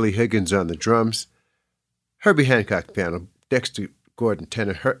 Billy Higgins on the drums, Herbie Hancock piano, Dexter Gordon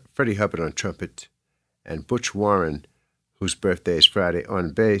tenor, Freddie Hubbard on trumpet, and Butch Warren, whose birthday is Friday,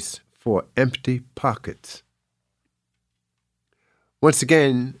 on bass for Empty Pockets. Once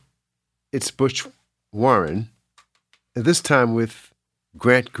again, it's Butch Warren, and this time with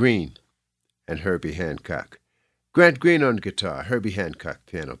Grant Green and Herbie Hancock. Grant Green on guitar, Herbie Hancock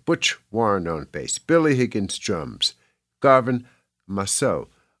piano, Butch Warren on bass, Billy Higgins drums, Garvin Marceau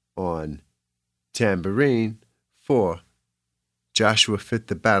on tambourine for Joshua Fit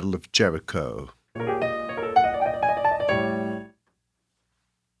the Battle of Jericho.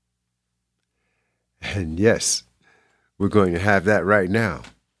 And yes, we're going to have that right now.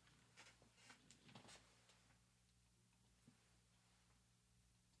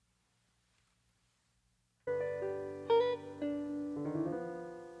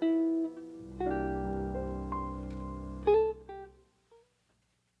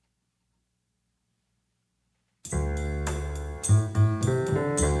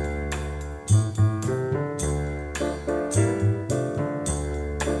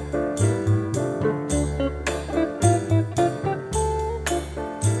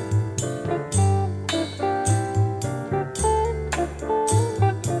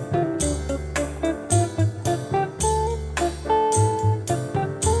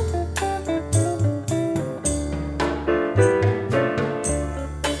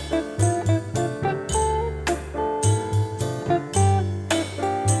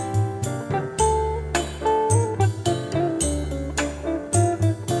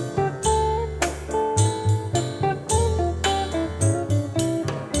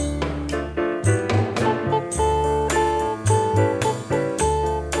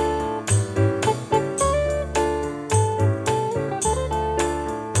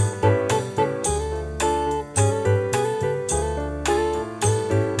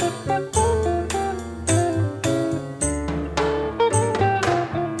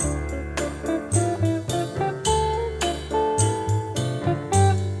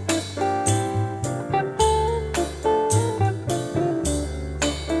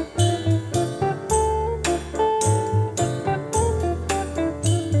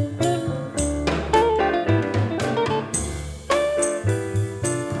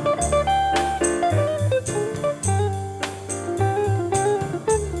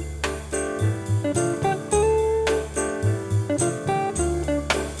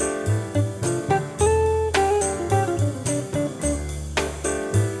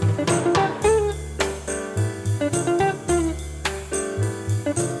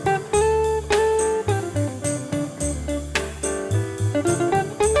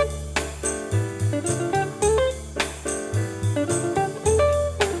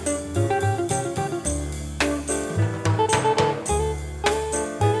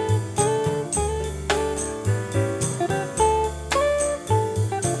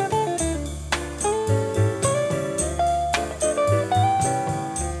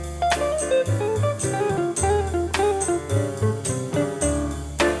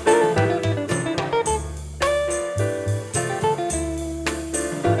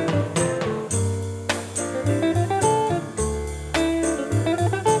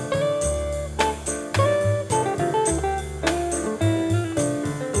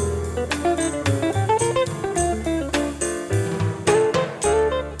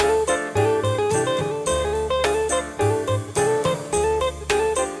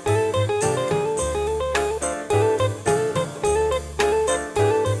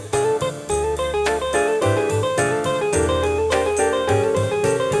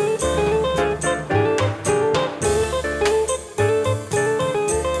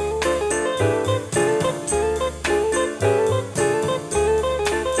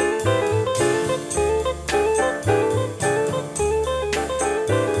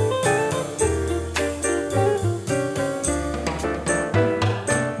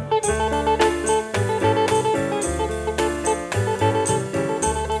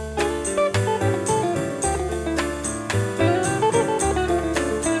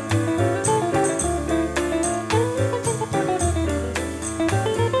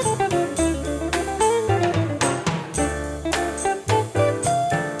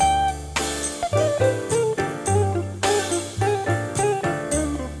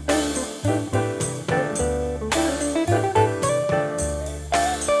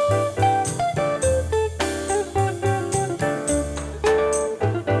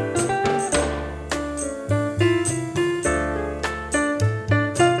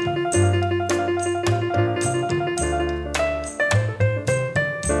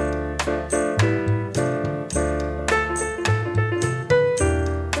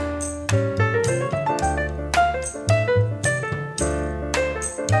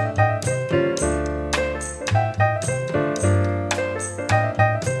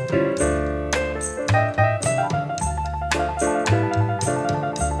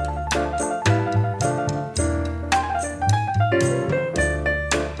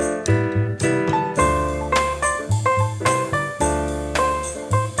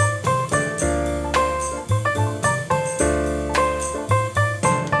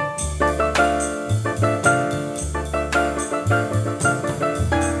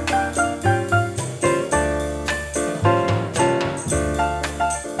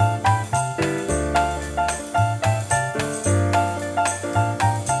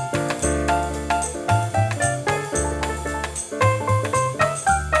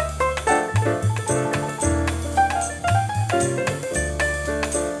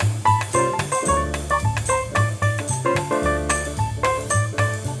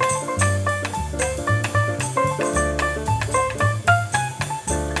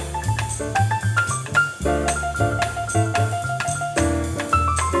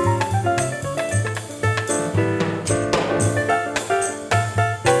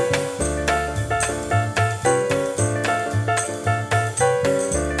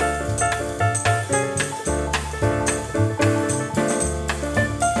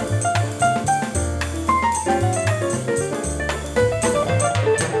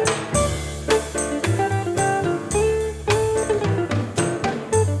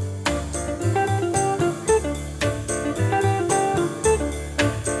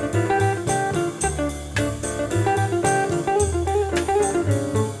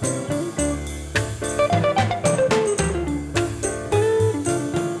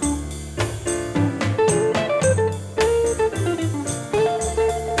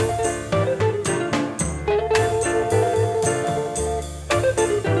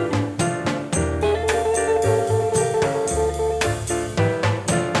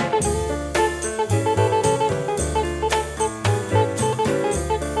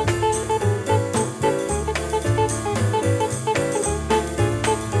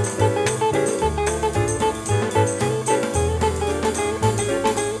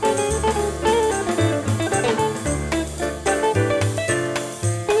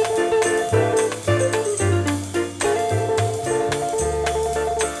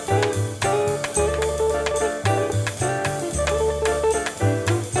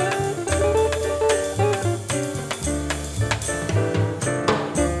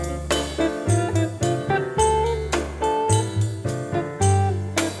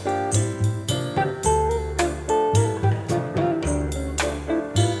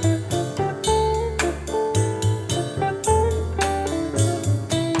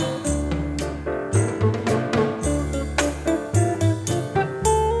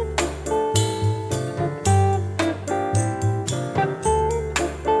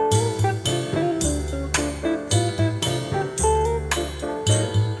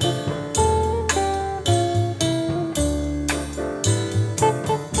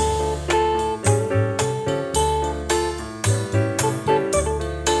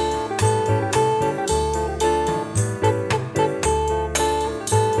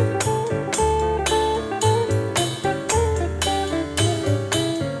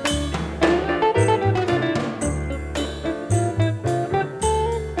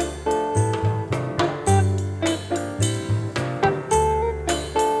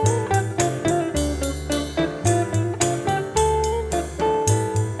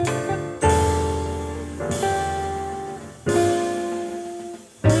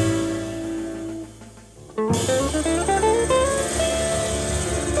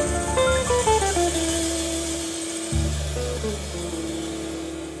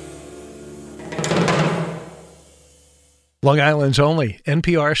 Long Island's only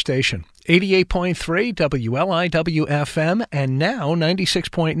NPR station, 88.3 WLIW-FM, and now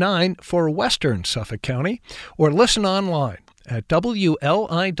 96.9 for Western Suffolk County, or listen online at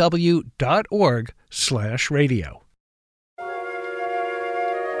WLIW.org/radio.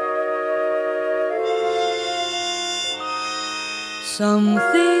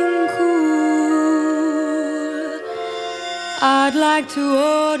 Something cool. I'd like to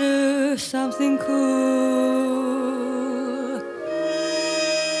order something cool.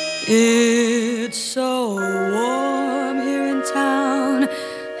 It's so warm here in town,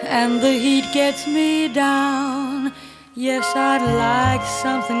 and the heat gets me down. Yes, I'd like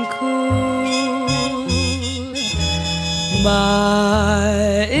something cool.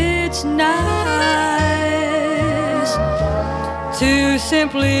 My, it's nice to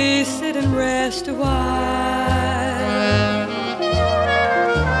simply sit and rest a while.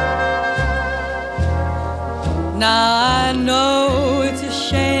 Now I know it's a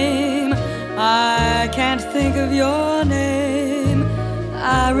shame I can't think of your name.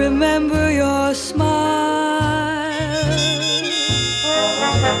 I remember your smile.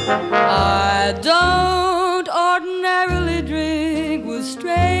 I don't ordinarily drink with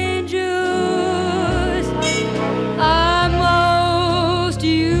strangers. I most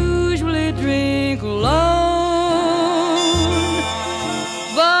usually drink alone.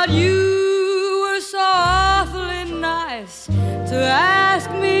 But you were so awfully nice to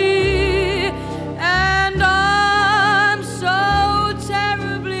ask me, and I'm so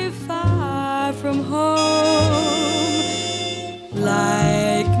terribly far from home.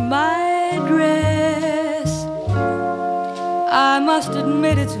 Like my dress, I must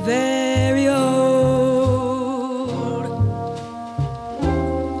admit it's very old,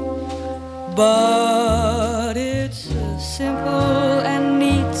 but it's simple and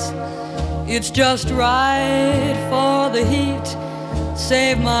neat. It's just right for the heat.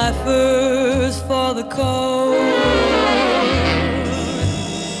 Save my furs for the cold.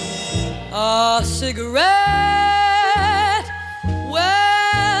 A cigarette,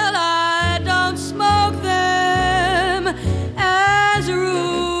 well, I don't smoke them as a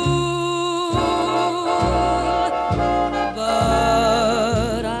rule,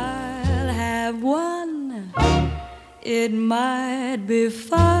 but I'll have one. It might be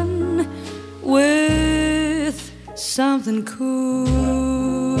fun with something cool.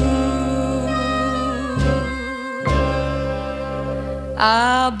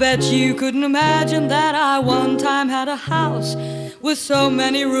 I'll bet you couldn't imagine that I one time had a house with so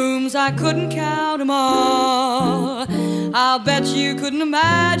many rooms I couldn't count them all. I'll bet you couldn't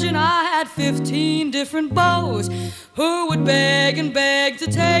imagine I had 15 different beaux who would beg and beg to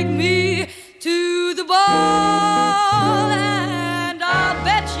take me to the ball. And I'll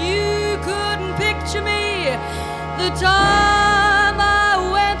bet you couldn't picture me the time I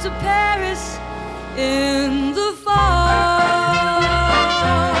went to Paris in the fall.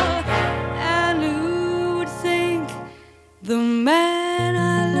 And who would think the man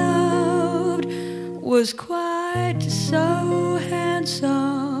I loved was quite so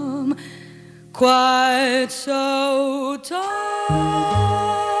handsome, quite so tall?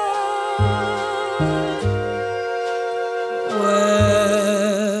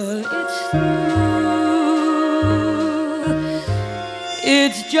 Well, it's through.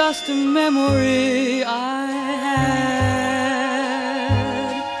 It's just a memory I had,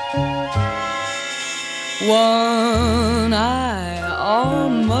 one I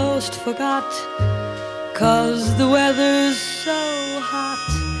almost forgot, 'cause the weather's so hot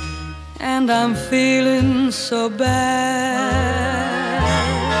and I'm feeling so bad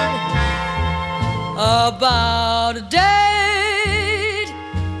about a date.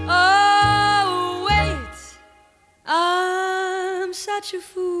 Oh, wait, I'm such a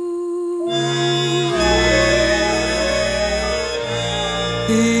fool.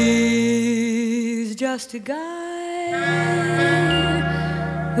 He's just a guy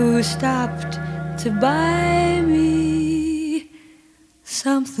who stopped to buy me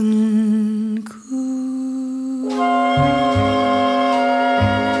something cool.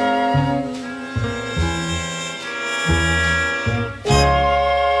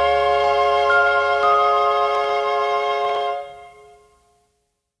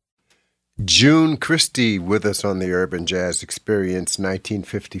 June Christy with us on the Urban Jazz Experience,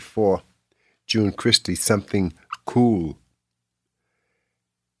 1954. June Christy, Something Cool.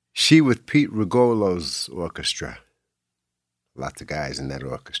 She with Pete Rugolo's orchestra. Lots of guys in that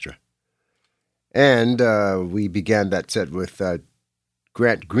orchestra. And we began that set with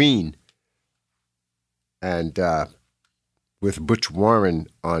Grant Green and with Butch Warren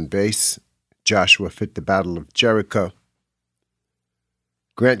on bass. Joshua Fit the Battle of Jericho.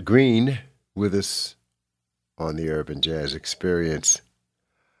 Grant Green with us on the Urban Jazz Experience.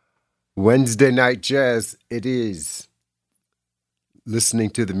 Wednesday Night Jazz, it is. Listening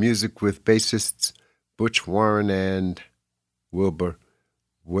to the music with bassists Butch Warren and Wilbur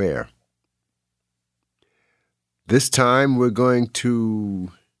Ware. This time we're going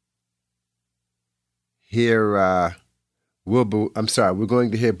to hear we're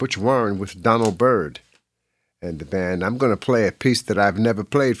going to hear Butch Warren with Donald Byrd and the band. I'm going to play a piece that I've never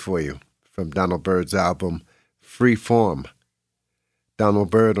played for you from Donald Byrd's album, Free Form. Donald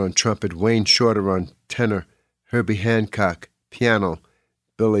Byrd on trumpet, Wayne Shorter on tenor, Herbie Hancock piano,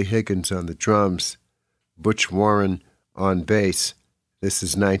 Billy Higgins on the drums, Butch Warren on bass. This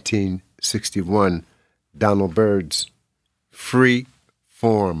is 1961, Donald Byrd's Free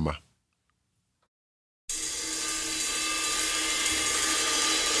Form.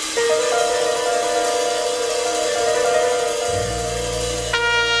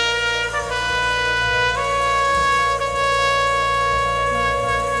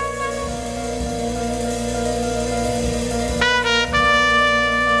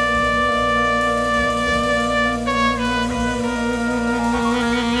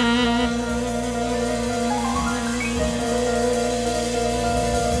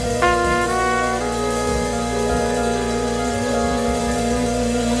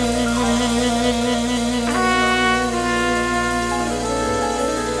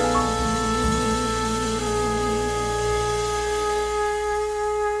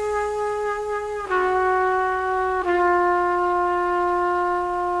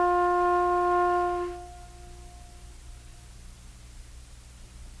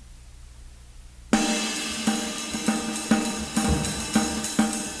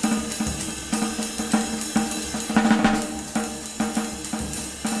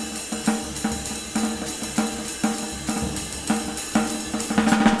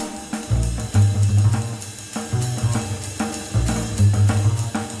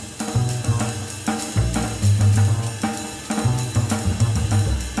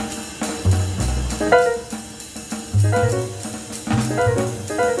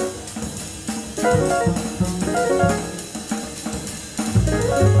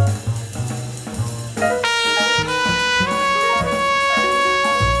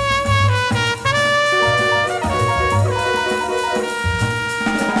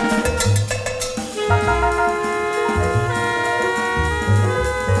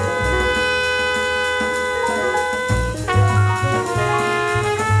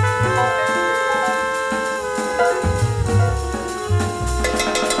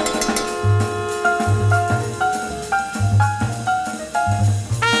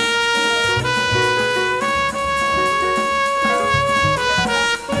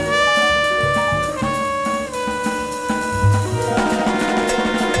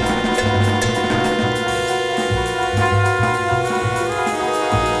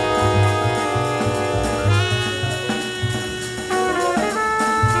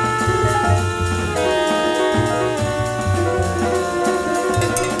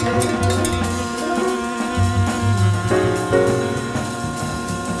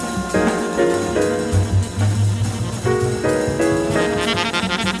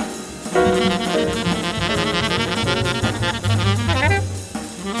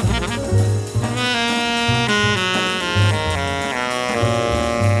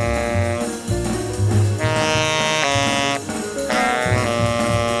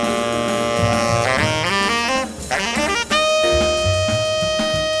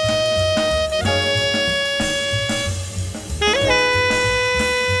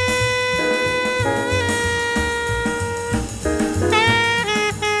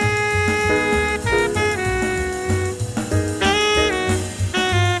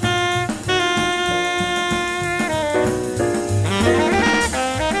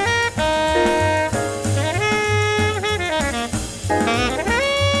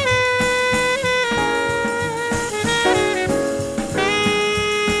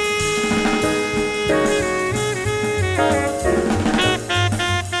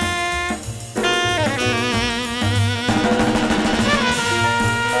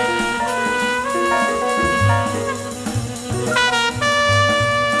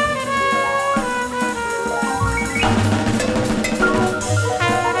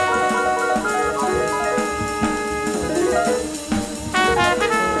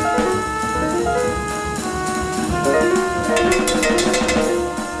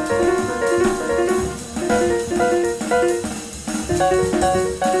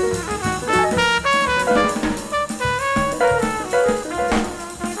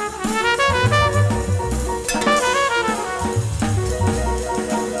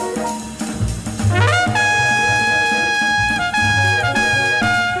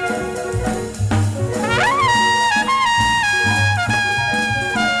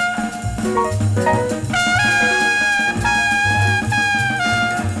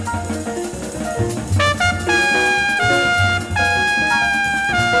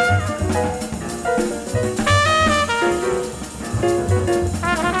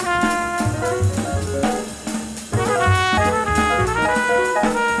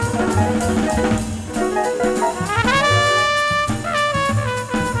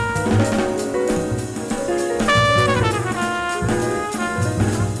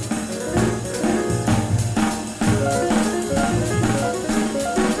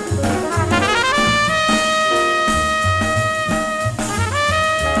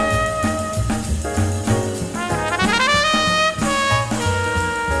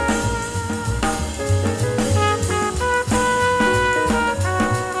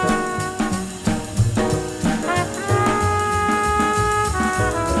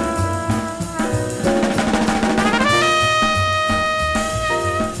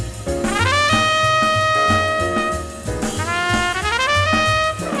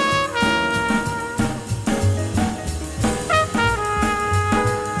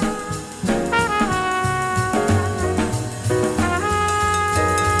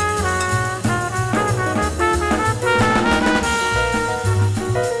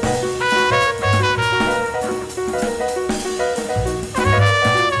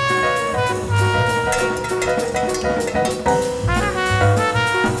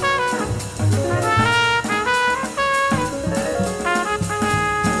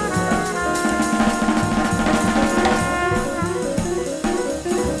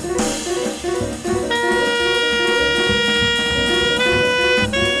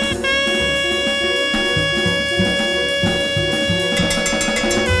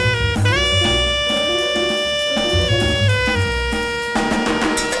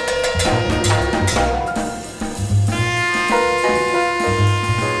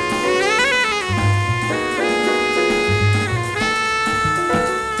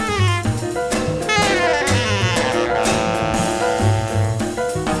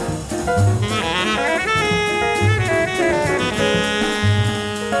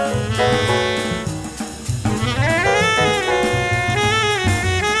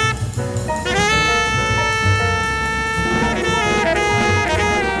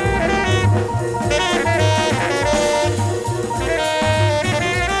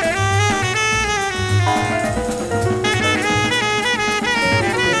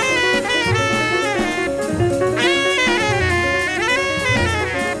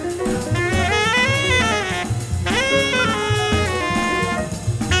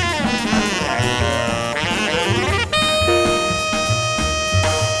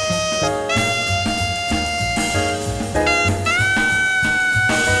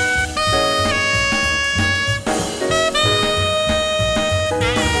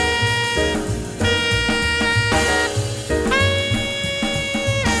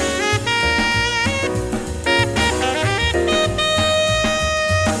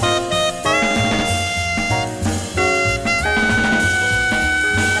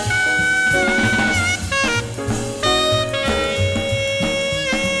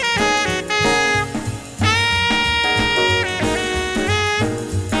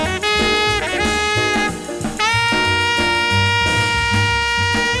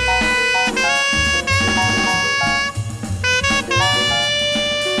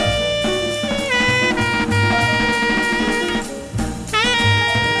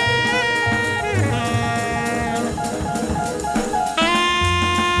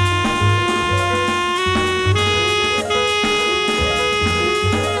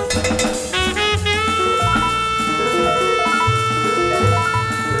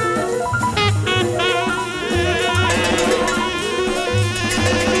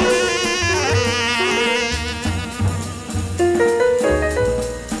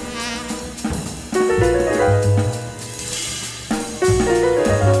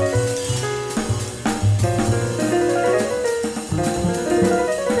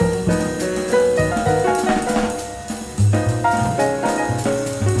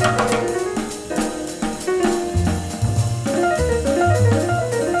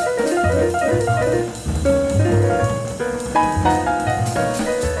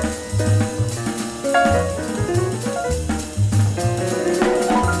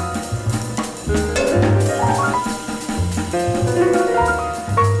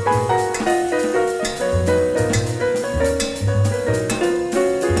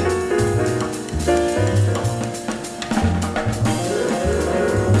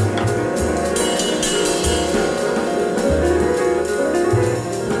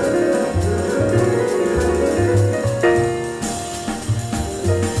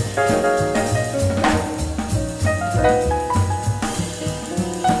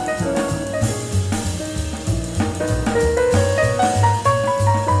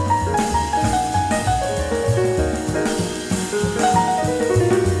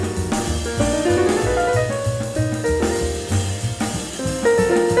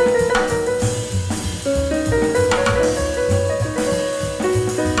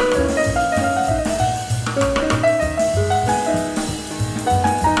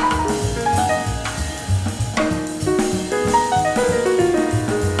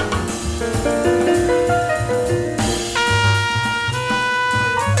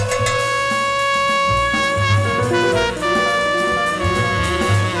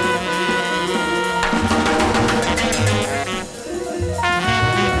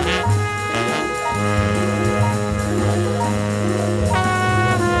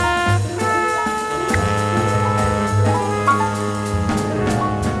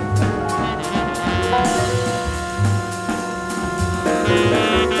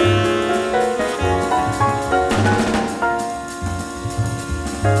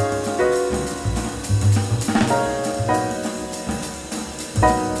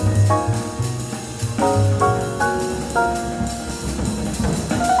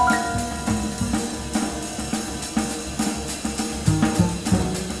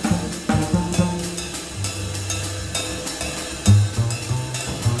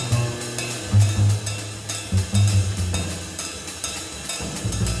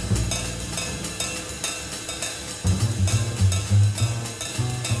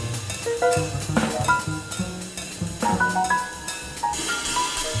 I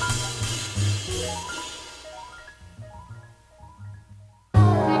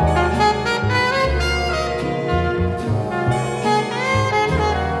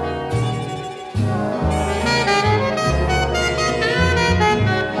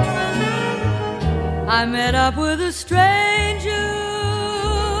met up with a stranger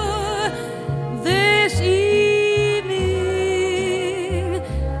this evening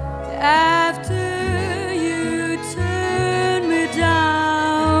after you turned me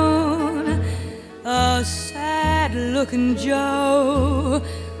down. A sad-looking Joe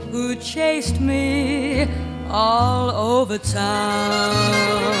who chased me all over town.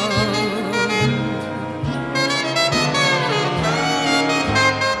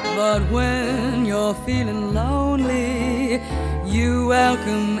 But when you're feeling lonely, you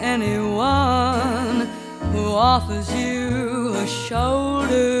welcome anyone who offers you a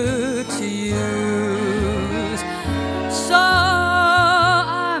shoulder to use. So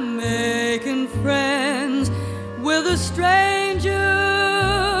I'm making friends with a stranger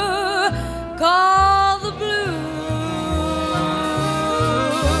called the Blues.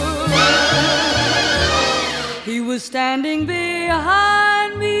 He was standing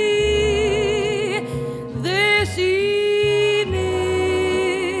behind me this evening.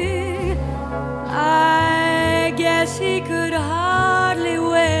 I guess he could hardly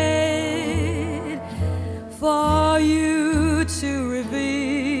wait for you to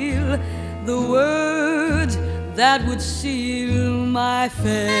reveal the words that would seal my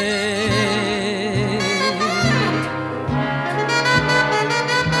fate.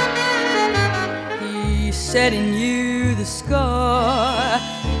 He said he knew the score.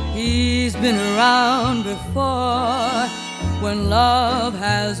 He's been around before when love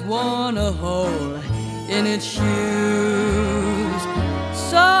has worn a hole in its shoes.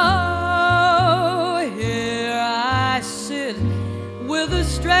 So here I sit with a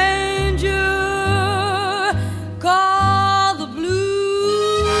stranger called the Blues.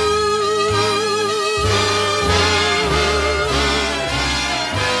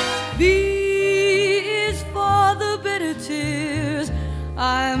 B is for the bitter tears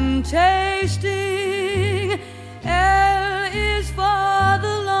I'm tasting. L is for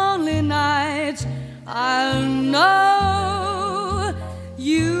the lonely nights I'll know.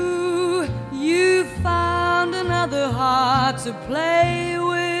 You found another heart to play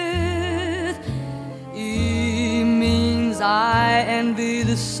with. E means I envy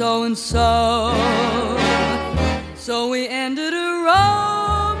the so-and-so. So we ended a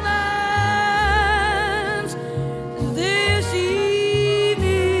romance this evening.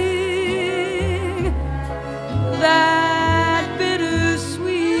 That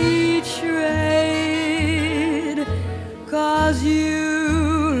bittersweet charade, 'cause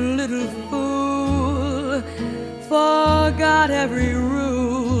you, little fool, forgot every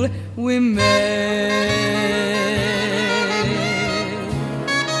rule we made.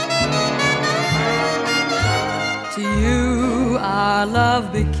 To you our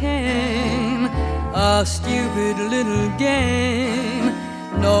love became a stupid little game.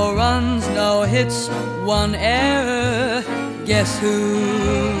 No runs, no hits, one error, guess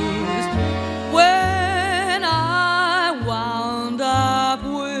whose? When I wound up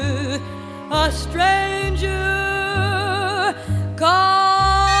with a stranger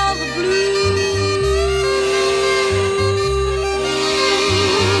called the Blues,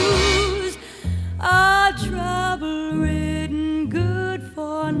 a trouble-ridden,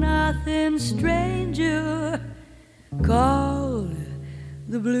 good-for-nothing stranger called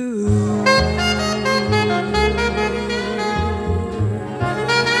the Blues.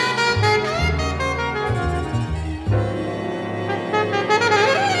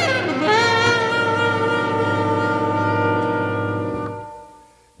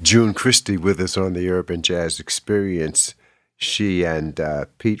 June Christie with us on the Urban Jazz Experience. She and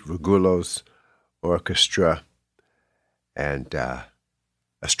Pete Regulo's orchestra. And A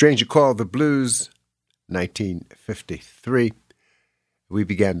Stranger Called the Blues, 1953. We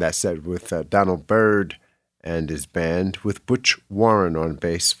began that set with Donald Byrd and his band, with Butch Warren on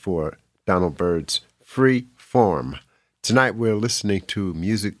bass for Donald Byrd's Free Form. Tonight we're listening to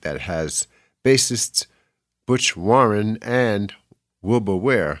music that has bassists Butch Warren and Wilbur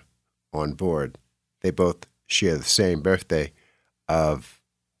Ware on board. They both share the same birthday of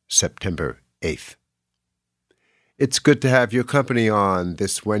September 8th. It's good to have your company on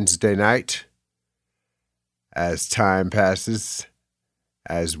this Wednesday night. As time passes,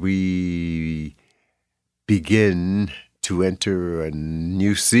 as we begin to enter a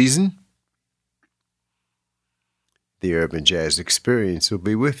new season, the Urban Jazz Experience will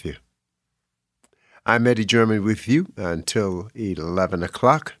be with you I'm Eddie German with you until 11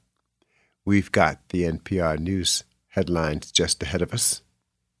 o'clock. We've got the NPR News headlines just ahead of us.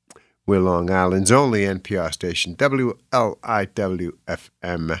 We're Long Island's only NPR station, WLIW-FM,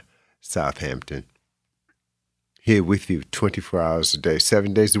 Southampton. Here with you 24 hours a day,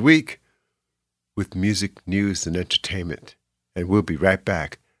 7 days a week, with music, news, and entertainment. And we'll be right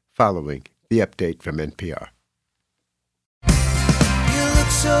back following the update from NPR. You look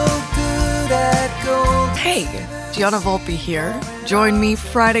so good at gold. Hey, Gianna Volpe here. Join me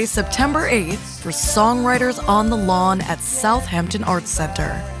Friday, September 8th for Songwriters on the Lawn at Southampton Arts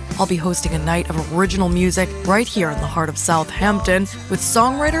Center. I'll be hosting a night of original music right here in the heart of Southampton with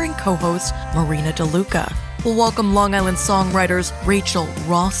songwriter and co-host Marina DeLuca. We'll welcome Long Island songwriters Rachel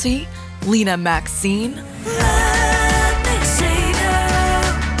Rossi, Lena Maxine,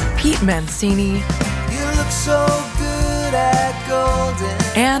 Pete Mancini, You look so good at golden.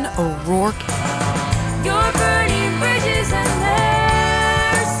 Anne O'Rourke, You're burning bridges and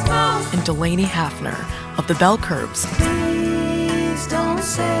there's smoke. and Delaney Hafner of the Bell Curbs. Please don't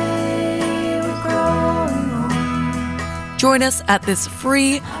say we're growing old. Join us at this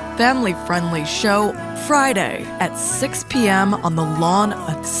free, family-friendly show Friday at 6 p.m. on the lawn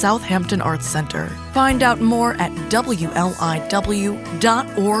at Southampton Arts Center. Find out more at wliw.org/radio.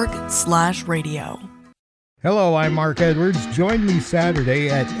 Hello, I'm Mark Edwards. Join me Saturday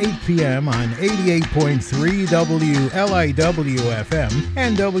at 8 p.m. on 88.3 WLIW-FM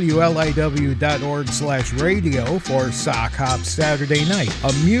and WLIW.org/radio for Sock Hop Saturday Night,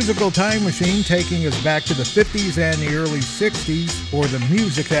 a musical time machine taking us back to the 50s and the early 60s for the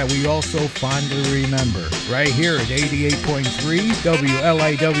music that we also fondly remember. Right here at 88.3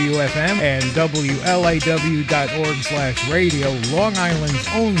 WLIW-FM and WLIW.org/radio, Long Island's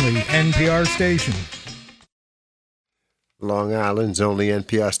only NPR station. Long Island's only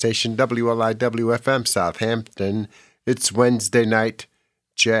NPR station, WLIW-FM, Southampton. It's Wednesday night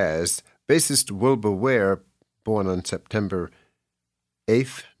jazz. Bassist Wilbur Ware, born on September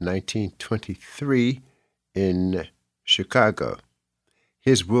 8th, 1923, in Chicago.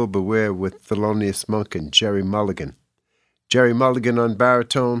 Here's Wilbur Ware with Thelonious Monk and Jerry Mulligan. Jerry Mulligan on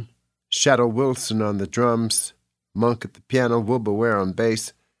baritone, Shadow Wilson on the drums, Monk at the piano, Wilbur Ware on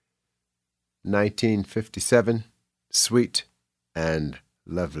bass. 1957. Sweet and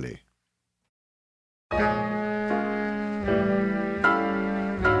Lovely.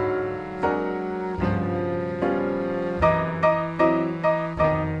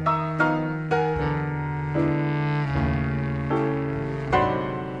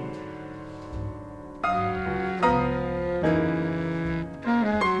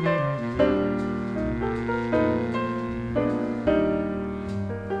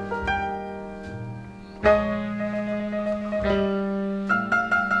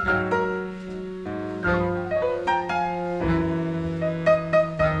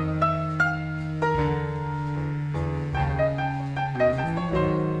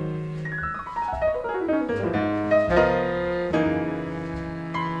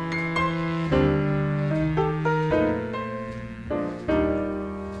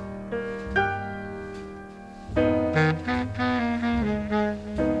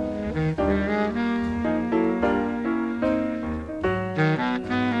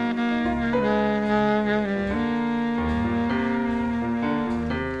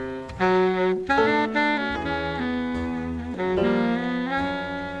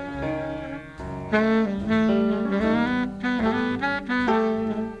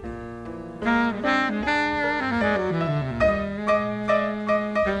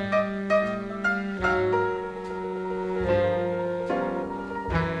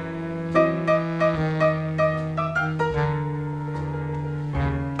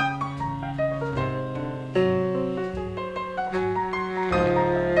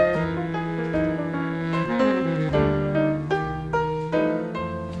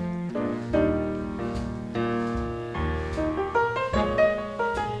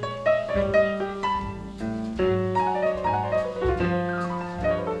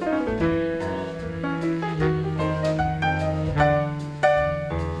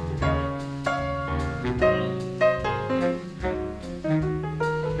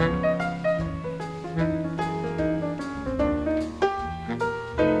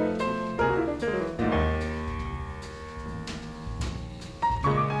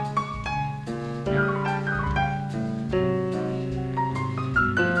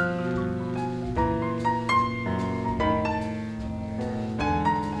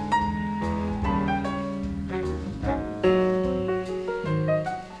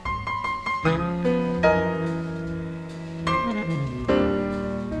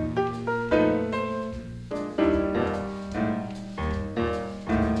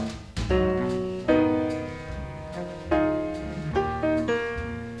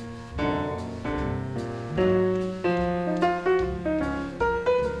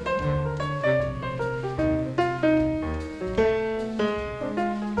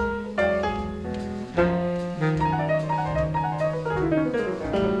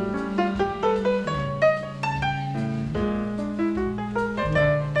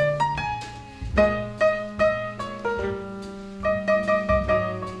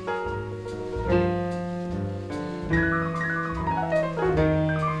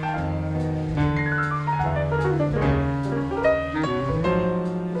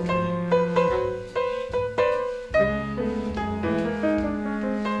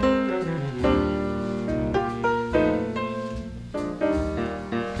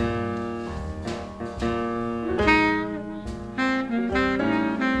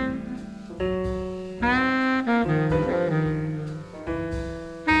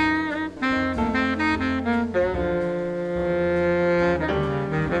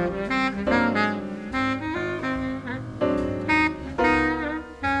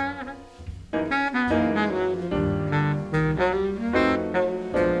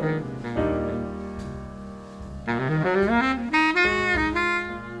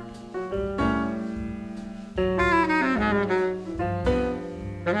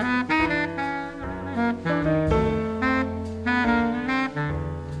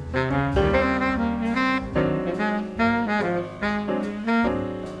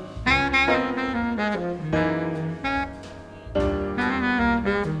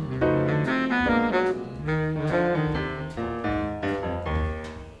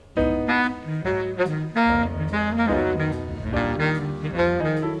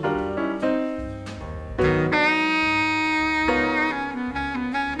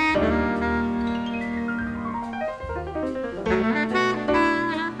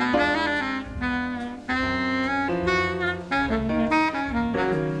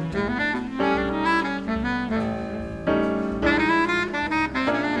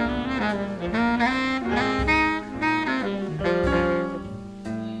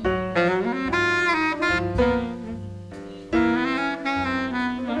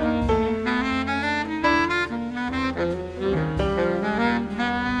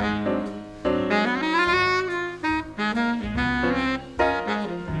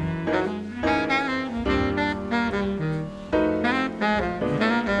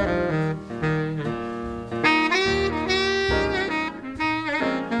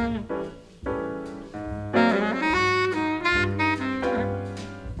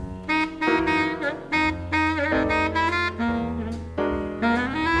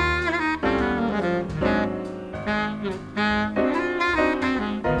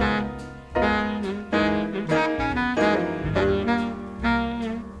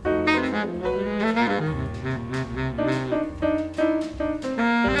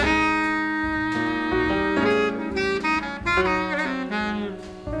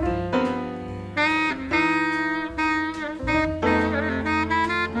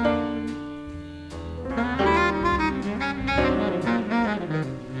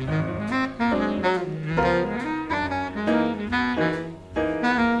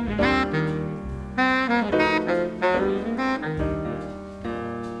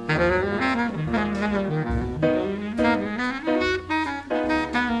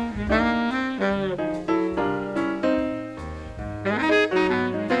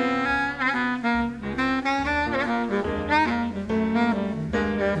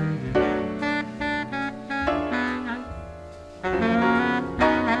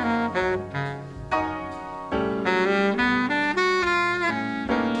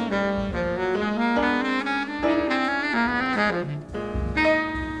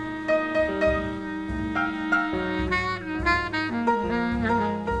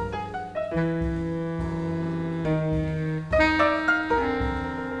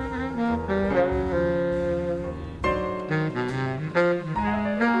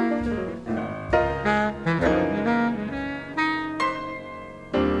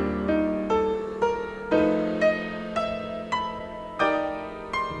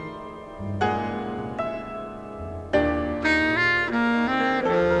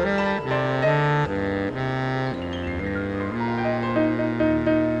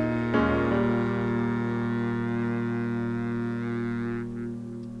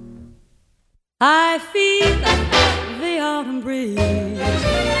 I feel the autumn breeze.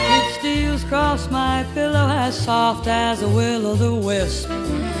 It steals across my pillow as soft as a will-o'-the-wisp.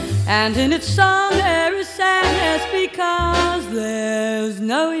 And in its song there is sadness because there's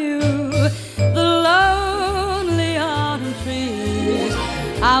no you. The lonely autumn trees,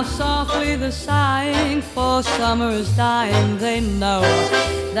 how softly they're sighing, for summer is dying. They know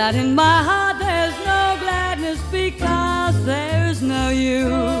that in my heart there's no gladness because there's no you.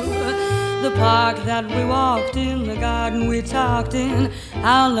 The park that we walked in, the garden we talked in,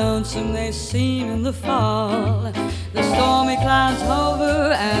 how lonesome they seem in the fall. The stormy clouds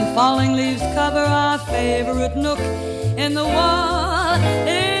hover and falling leaves cover our favorite nook in the wall.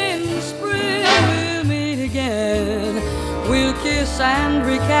 In spring we'll meet again. We'll kiss and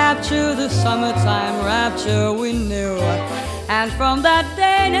recapture the summertime rapture we knew. And from that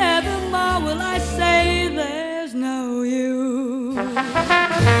day nevermore will I say there's no you.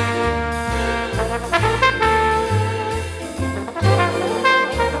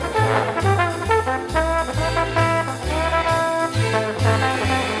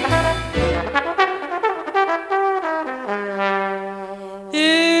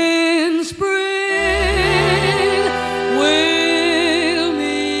 In spring we'll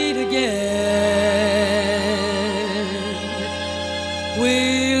meet again.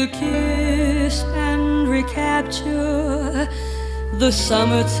 We'll kiss and recapture the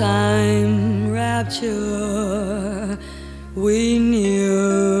summertime rapture we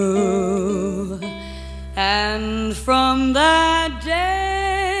knew. And from that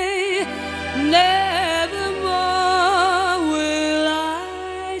day nevermore will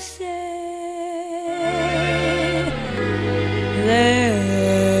I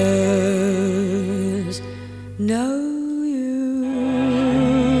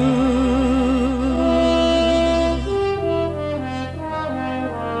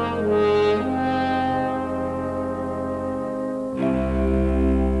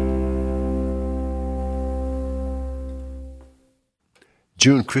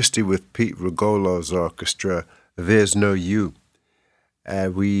June Christie with Pete Rugolo's orchestra, There's No You.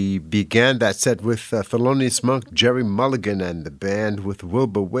 We began that set with Thelonious Monk, Jerry Mulligan, and the band with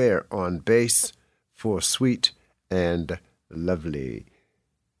Wilbur Ware on bass for Sweet and Lovely.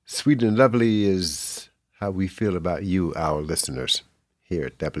 Sweet and Lovely is how we feel about you, our listeners, here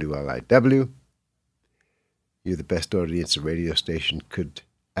at WLIW. You're the best audience a radio station could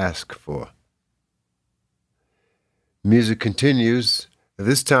ask for. Music continues.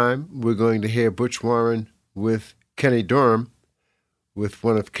 This time, we're going to hear Butch Warren with Kenny Dorham, with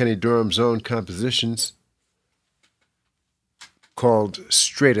one of Kenny Dorham's own compositions called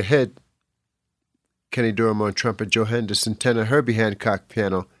Straight Ahead. Kenny Dorham on trumpet, Joe Henderson tenor, Herbie Hancock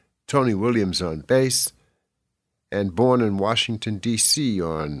piano, Tony Williams on bass, and born in Washington, D.C.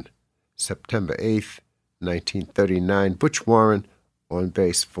 on September 8th, 1939, Butch Warren on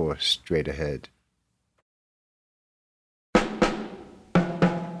bass for Straight Ahead.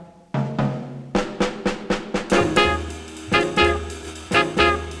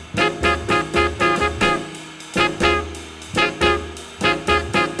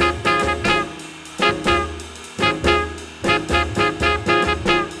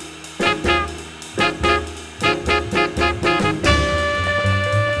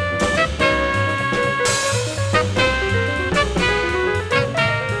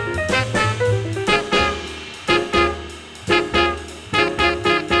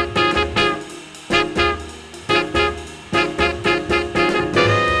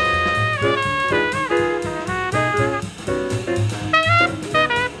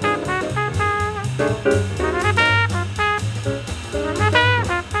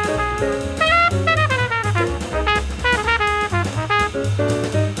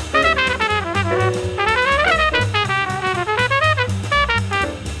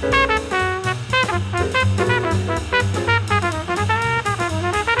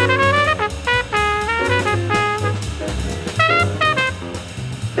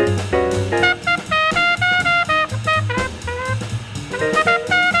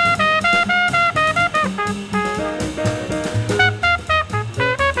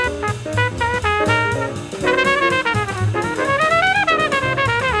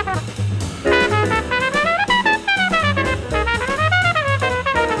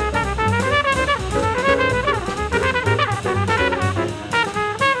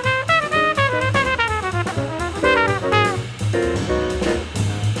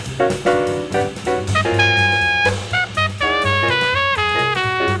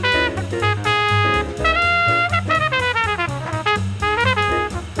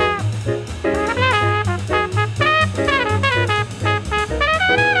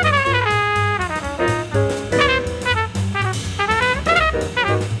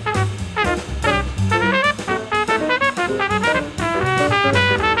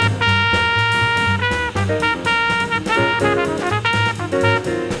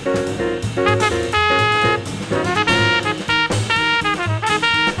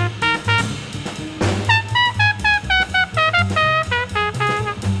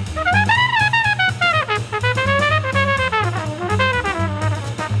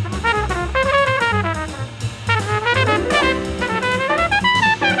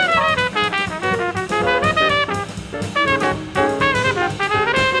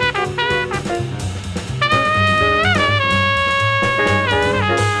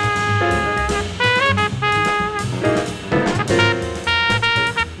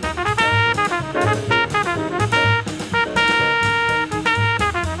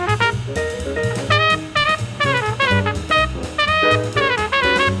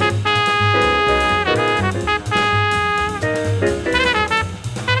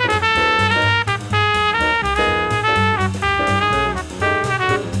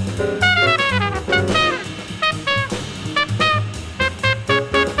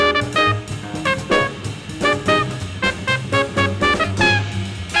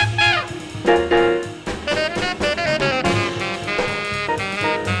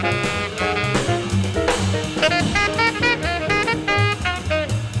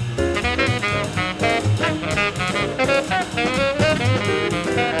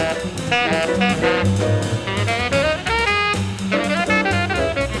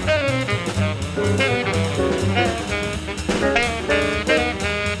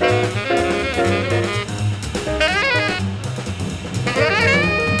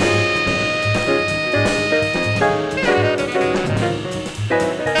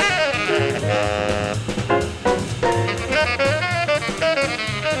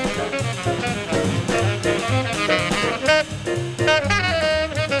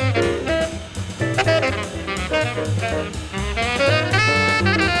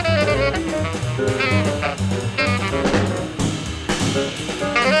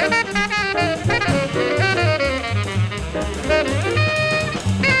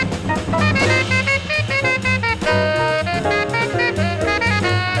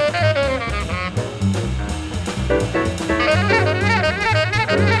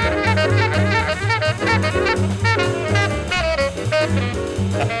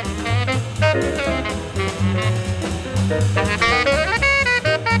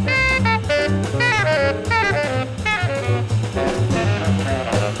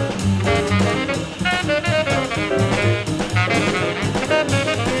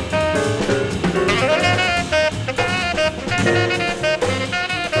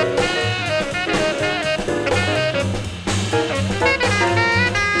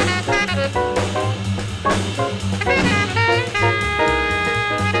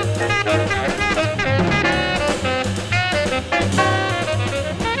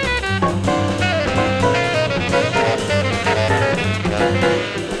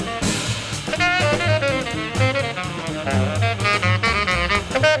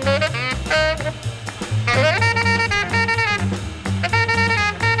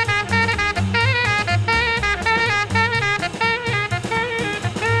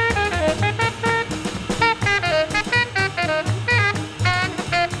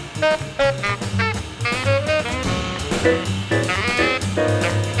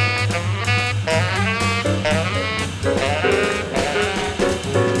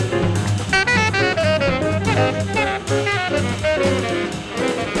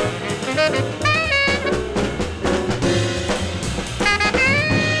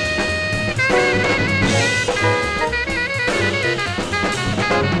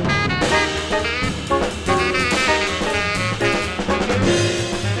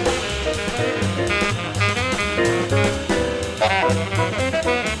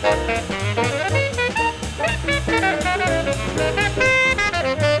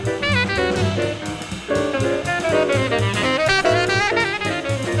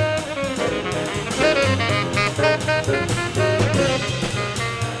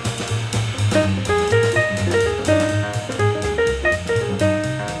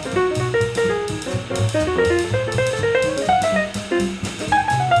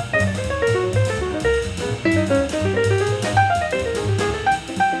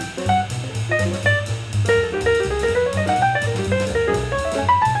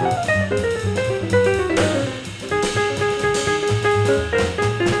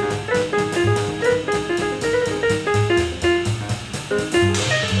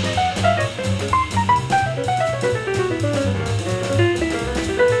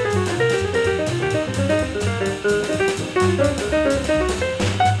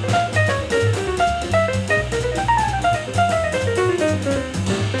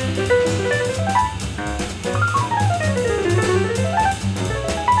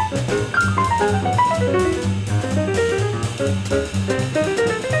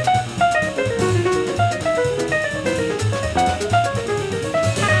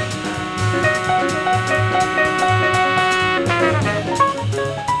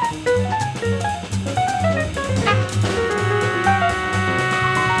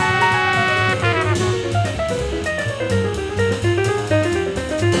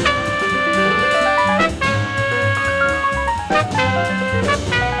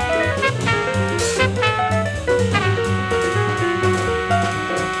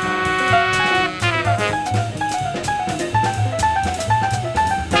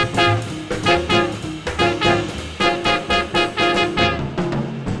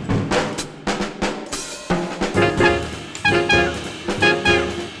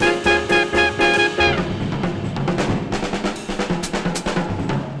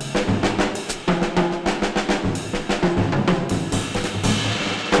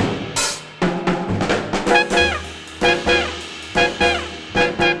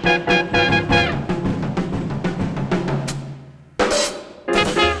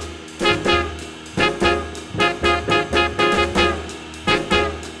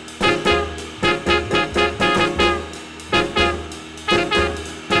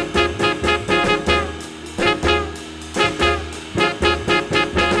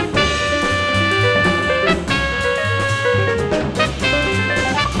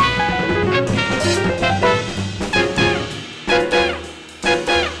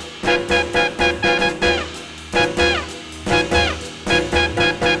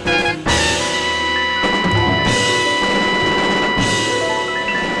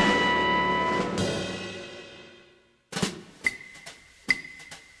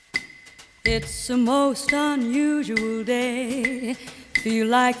 It's a most unusual day. Feel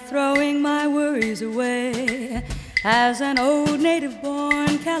like throwing my worries away. As an old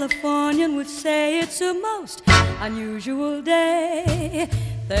native-born Californian would say, it's a most unusual day.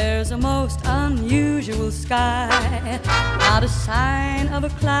 There's a most unusual sky, not a sign of a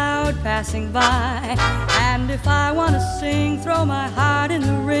cloud passing by. And if I want to sing, throw my heart in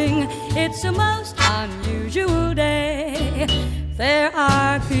the ring, it's a most unusual day. There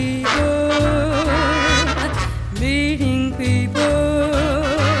are people meeting people.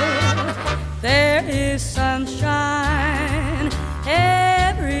 There is sunshine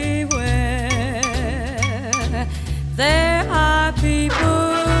everywhere. There are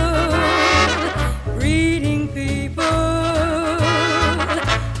people greeting people,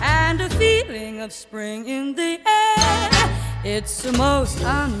 and a feeling of spring in the air. It's the most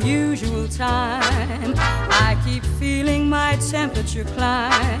unusual time. I keep feeling my temperature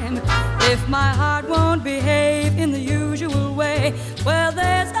climb. If my heart won't behave in the usual way, well,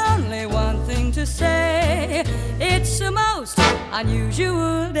 there's only one thing to say. It's the most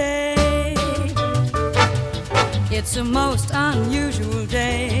unusual day. It's a most unusual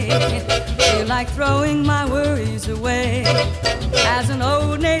day. Feel like throwing my worries away. As an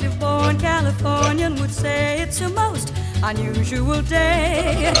old native-born Californian would say, it's a most unusual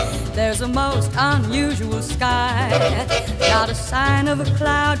day. There's a most unusual sky, not a sign of a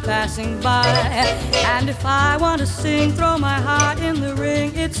cloud passing by. And if I want to sing, throw my heart in the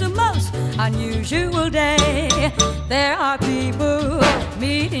ring, it's a most unusual day. There are people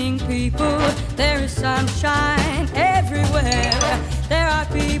meeting people. There is sunshine everywhere. There are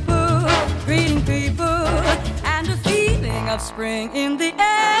people greeting people, and a feeling of spring in the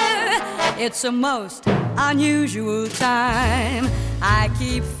air. It's a most unusual time. I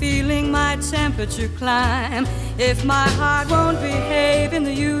keep feeling my temperature climb. If my heart won't behave in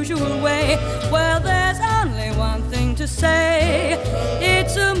the usual way, well, there's only one thing to say.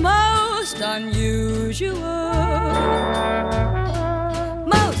 It's a most unusual,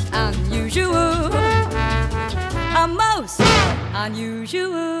 a most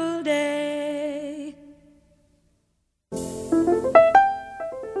unusual day.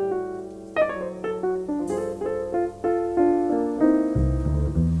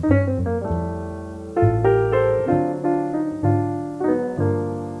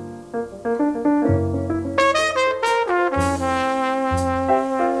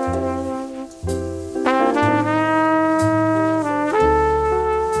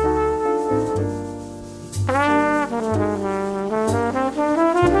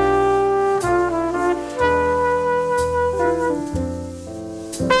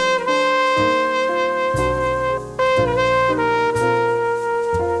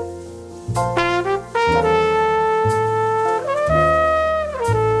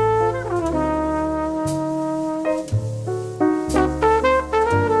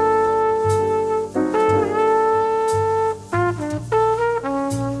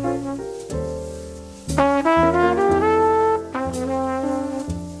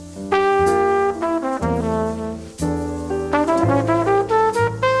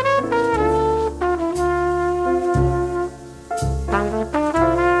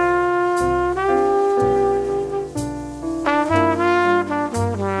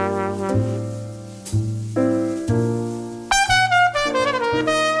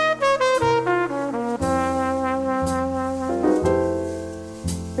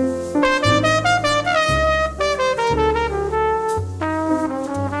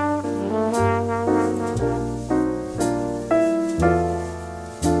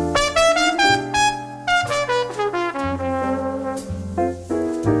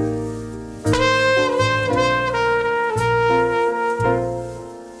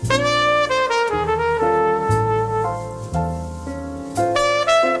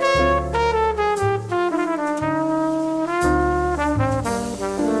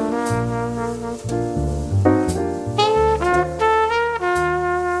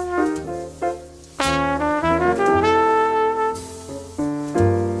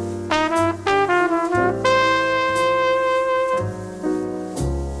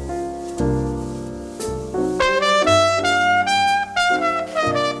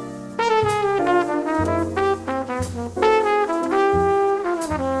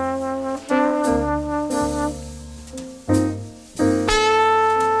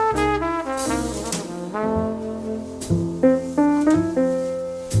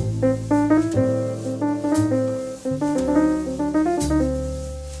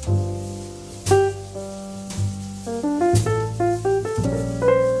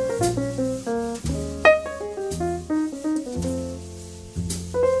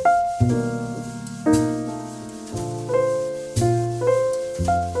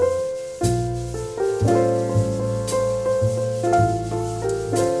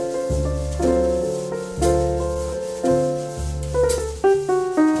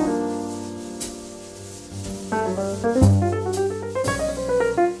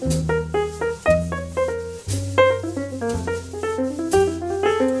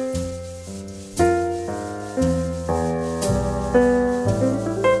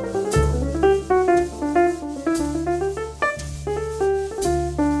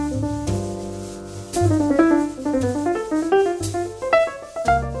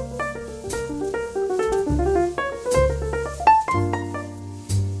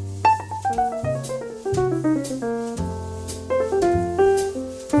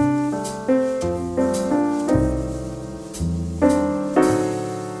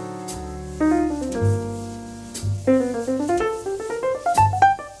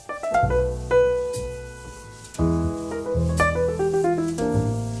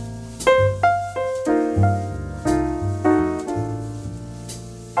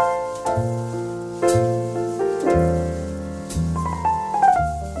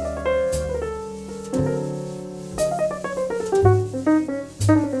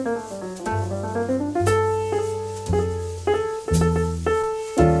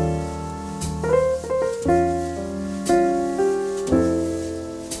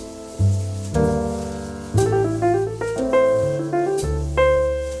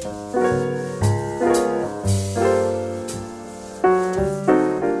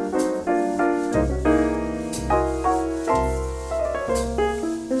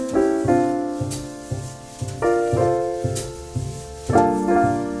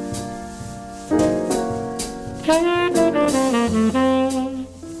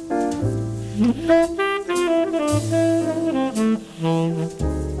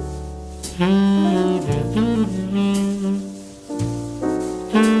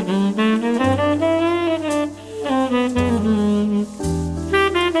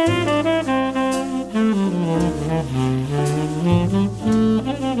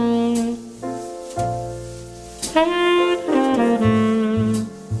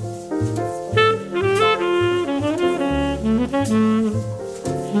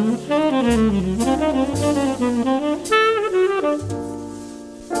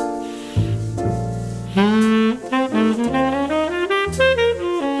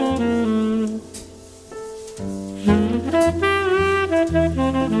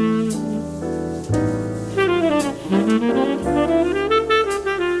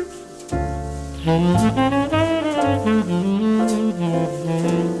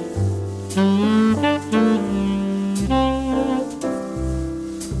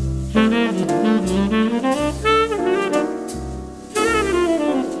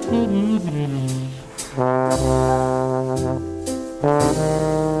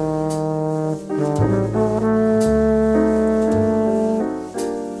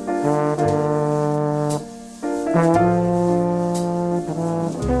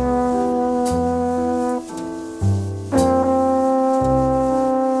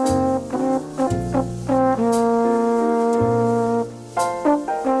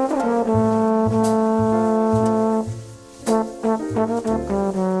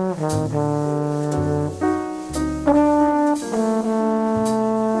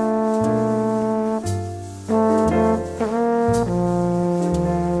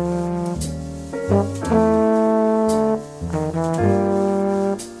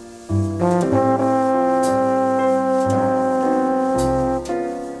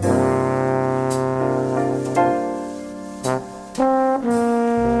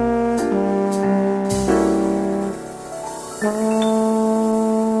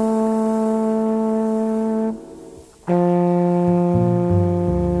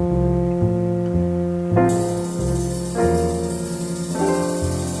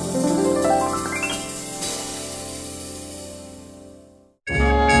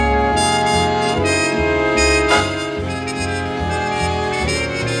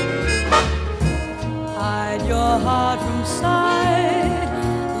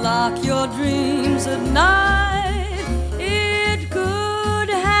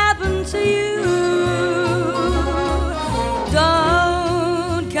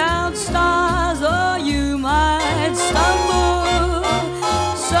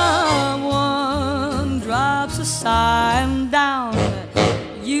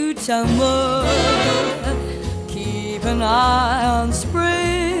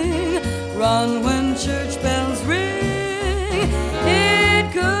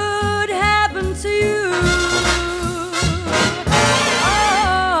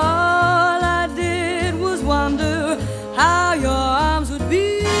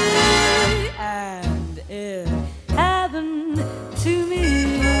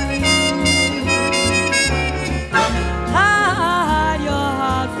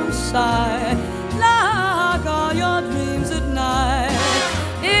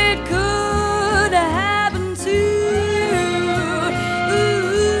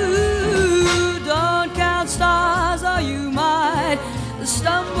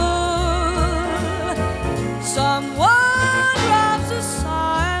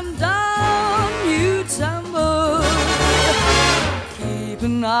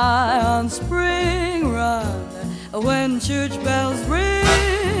 When church bells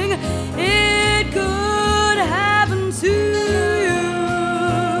ring, it could happen to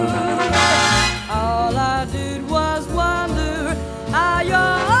you. All I did was wonder how your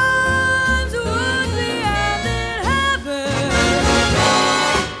arms would be, and it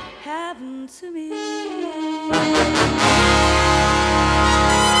happened to me.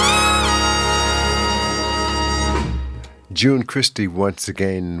 June Christy once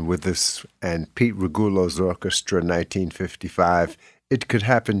again with us, and Pete Regulo's orchestra, 1955. It Could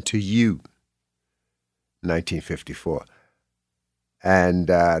Happen to You, 1954. And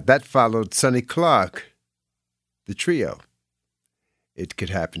that followed Sonny Clark, the trio. It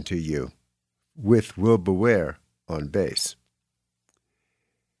Could Happen to You, with Wilbur Ware on bass.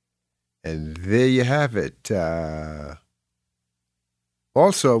 And there you have it.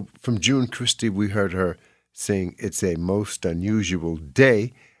 Also, from June Christy, we heard her sing It's a Most Unusual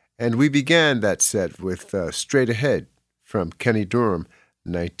Day, and we began that set with Straight Ahead from Kenny Dorham,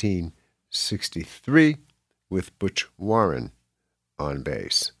 1963, with Butch Warren on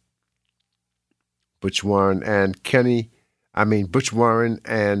bass. Butch Warren and Kenny Butch Warren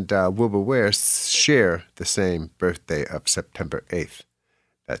and Wilbur Ware share the same birthday of September 8th.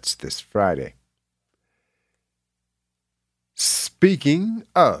 That's this Friday. Speaking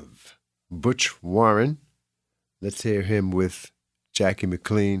of Butch Warren, let's hear him with Jackie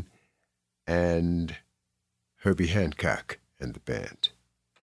McLean and Herbie Hancock and the band.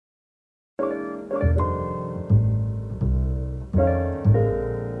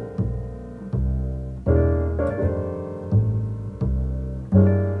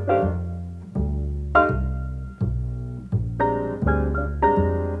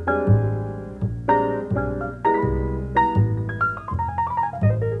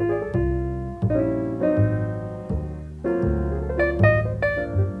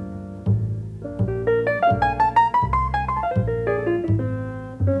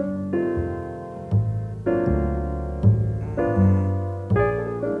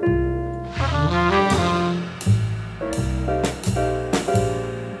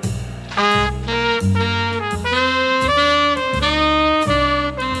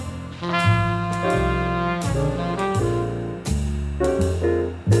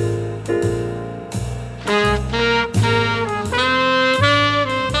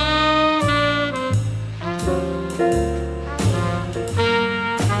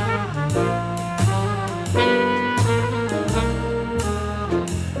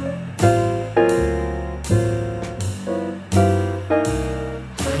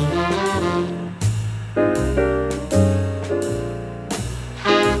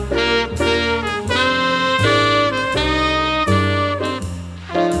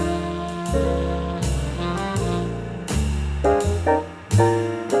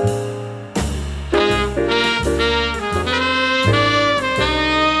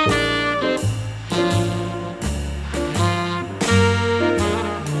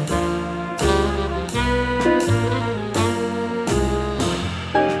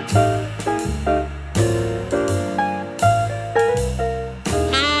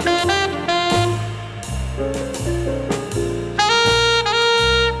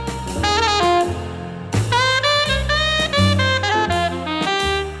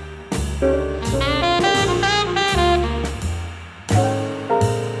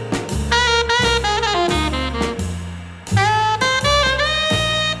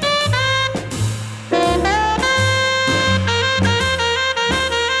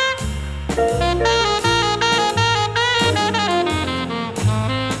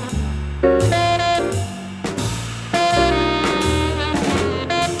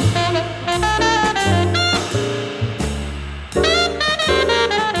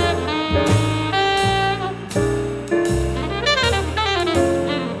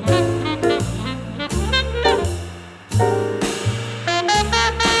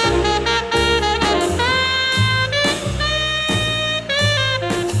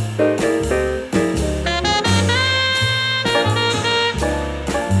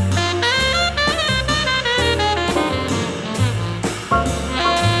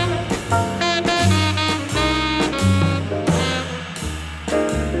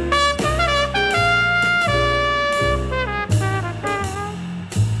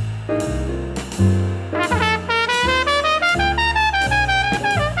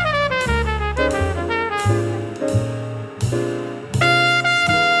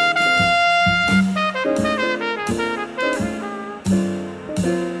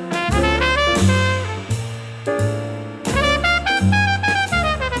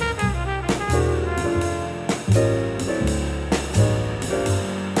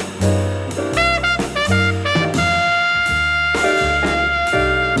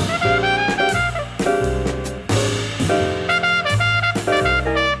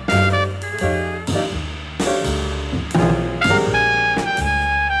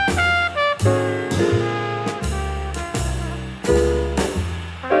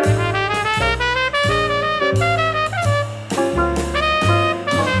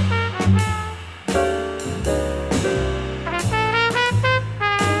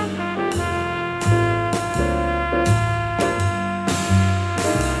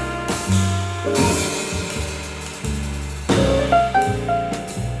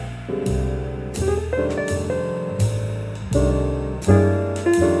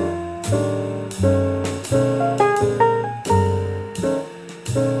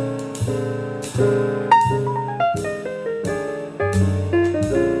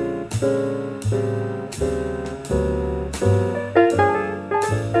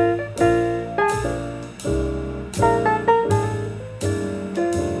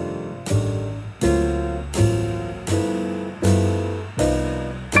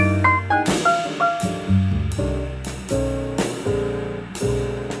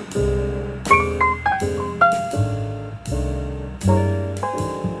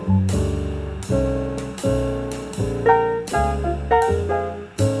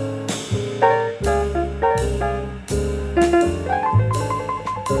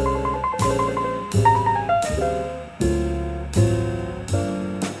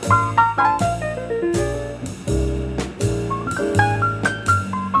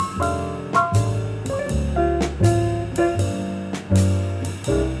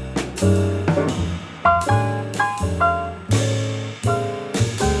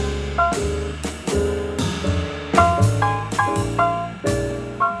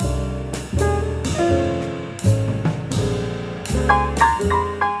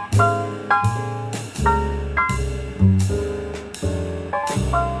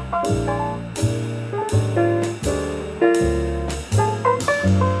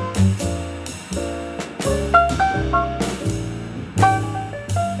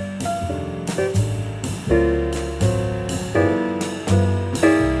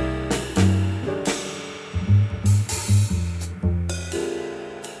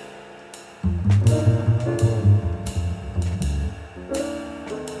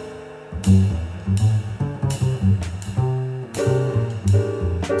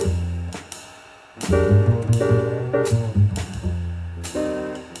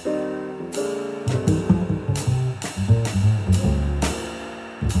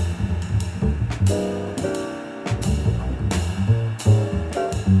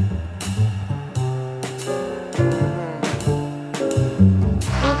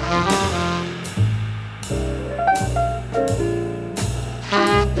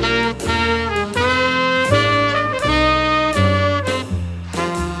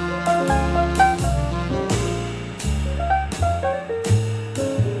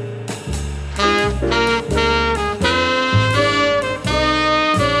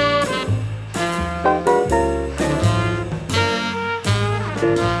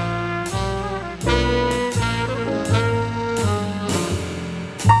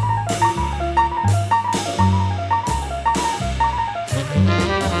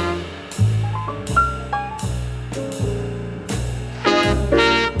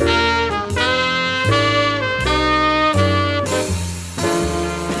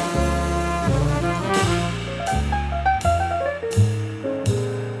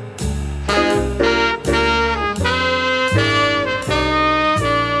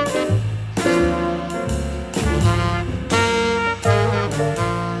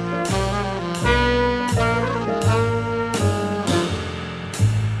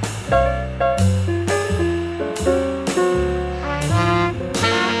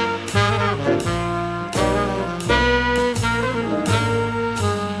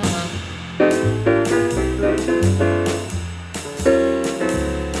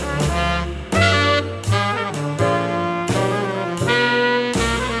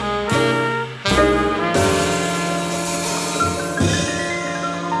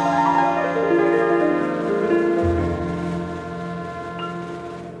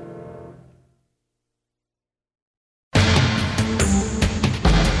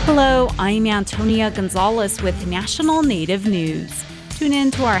 Hello, I'm Antonia Gonzalez with National Native News. Tune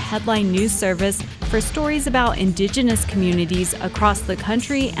in to our headline news service for stories about Indigenous communities across the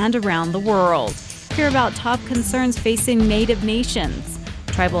country and around the world. Hear about top concerns facing Native nations.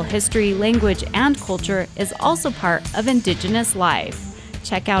 Tribal history, language, and culture is also part of Indigenous life.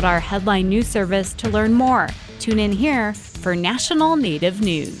 Check out our headline news service to learn more. Tune in here for National Native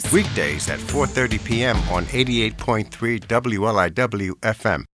News. Weekdays at 4:30 p.m. on 88.3 WLIW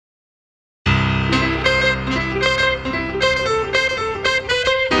FM.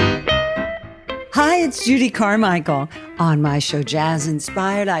 Hi, it's Judy Carmichael. On my show Jazz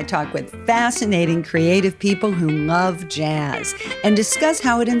Inspired, I talk with fascinating creative people who love jazz and discuss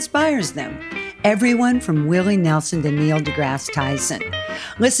how it inspires them. Everyone from Willie Nelson to Neil deGrasse Tyson.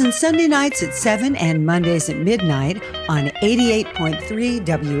 Listen Sunday nights at 7 and Mondays at midnight on 88.3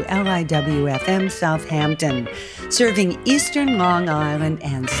 WLIW FM Southampton, serving eastern Long Island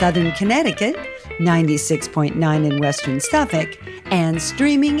and southern Connecticut, 96.9 in western Suffolk, and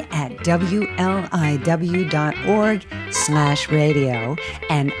streaming at WLIW.org/radio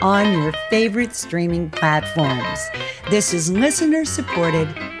and on your favorite streaming platforms. This is listener-supported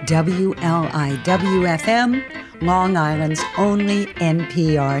WLIW-FM, Long Island's only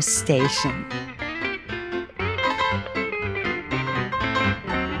NPR station.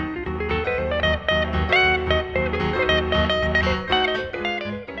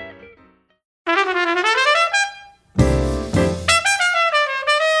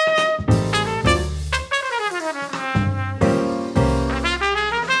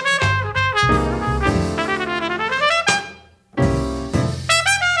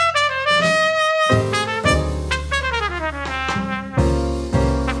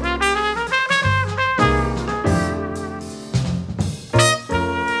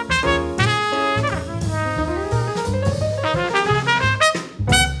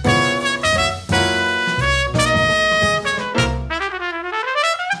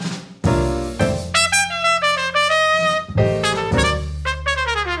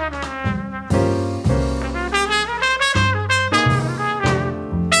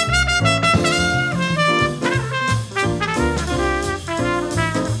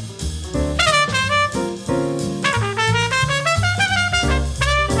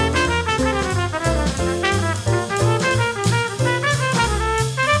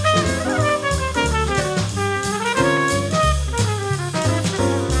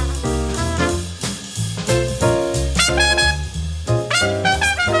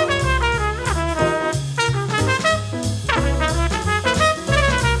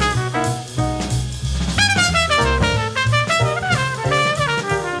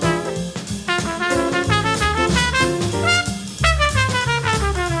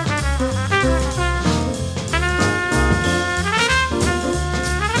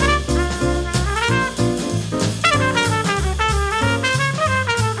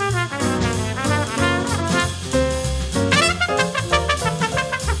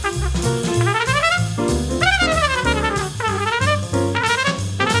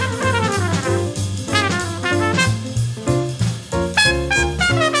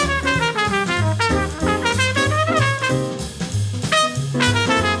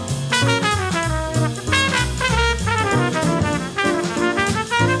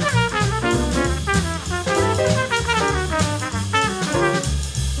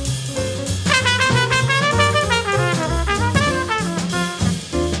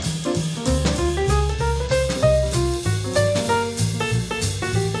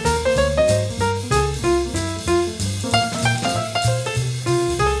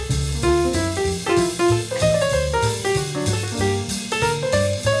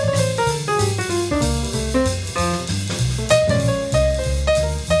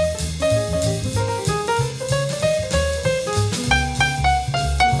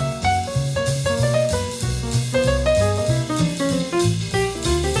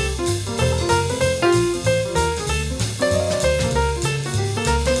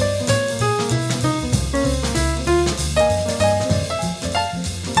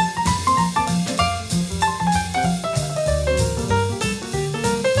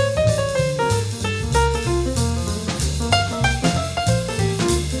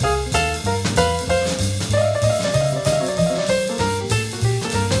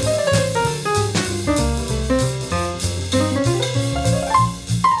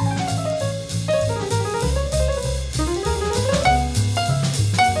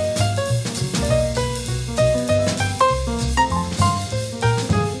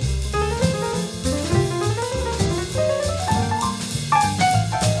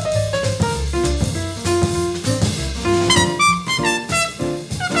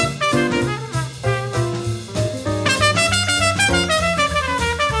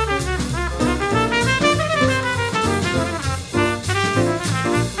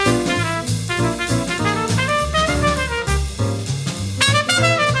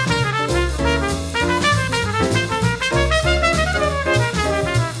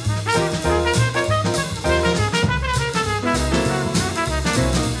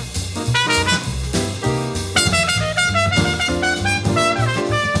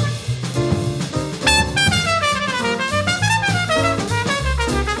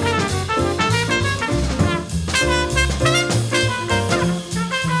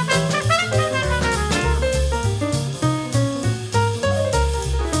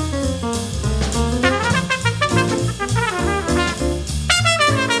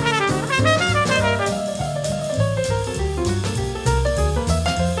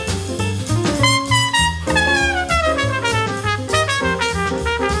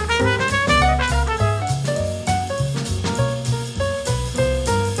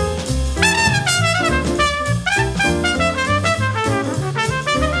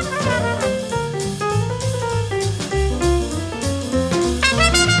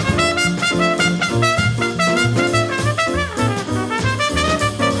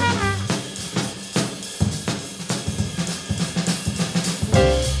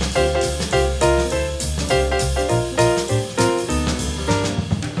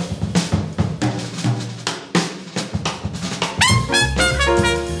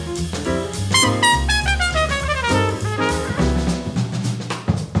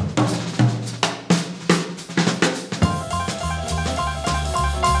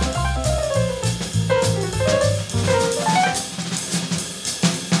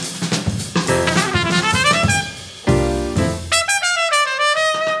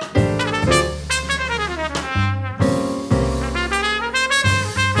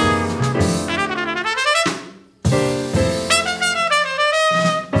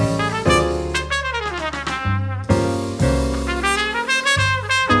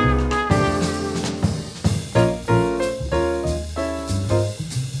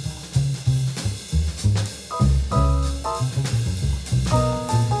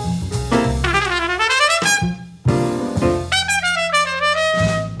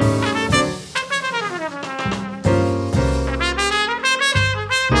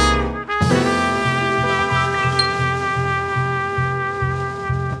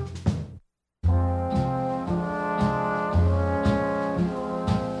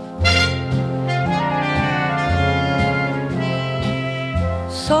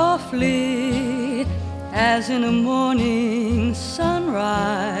 softly as in a morning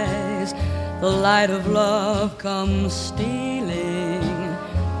sunrise, the light of love comes stealing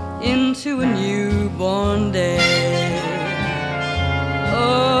into a newborn day.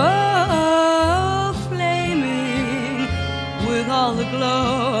 Oh, flaming with all the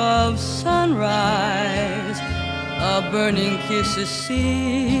glow of sunrise, a burning kiss is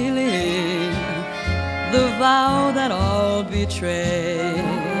sealing the vow that all betray.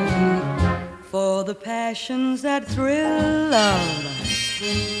 For the passions that thrill love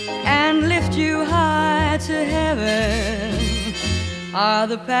and lift you high to heaven are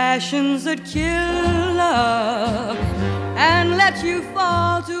the passions that kill love and let you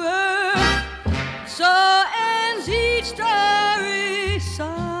fall to earth. So ends each story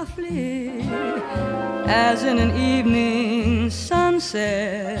softly as in an evening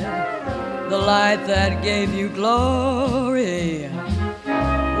sunset. The light that gave you glory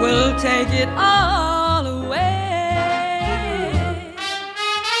will take it all away.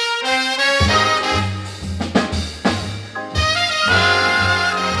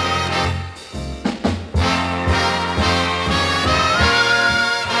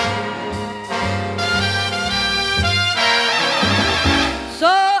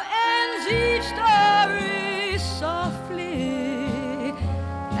 So ends each story softly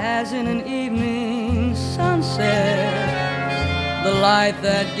as in an evening sunset. The light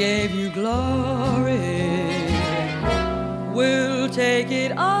that gave you glory will take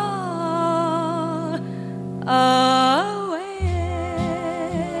it all away.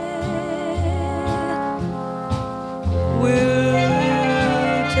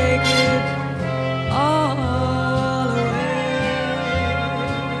 Will take it all away.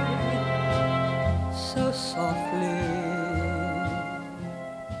 So softly.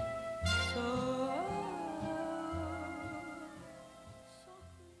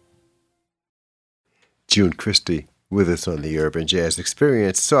 June Christie with us on the Urban Jazz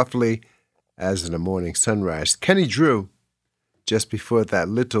Experience, softly as in a morning sunrise. Kenny Drew, just before that,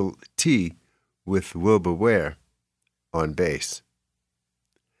 Little T with Wilbur Ware on bass.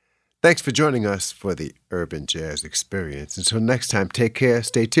 Thanks for joining us for the Urban Jazz Experience. Until next time, take care,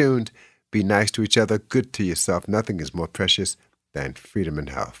 stay tuned, be nice to each other, good to yourself. Nothing is more precious than freedom and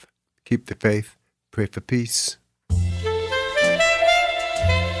health. Keep the faith, pray for peace.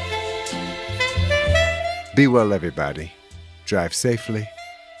 Be well, everybody. Drive safely.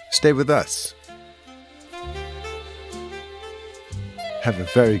 Stay with us. Have a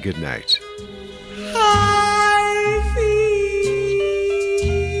very good night. I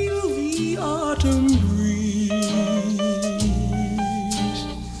feel the autumn breeze.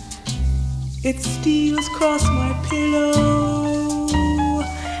 It steals across my pillow,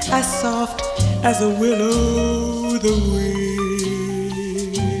 as soft as a willow the wisp.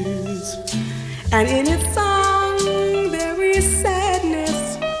 And in its song there is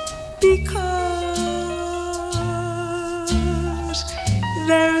sadness, because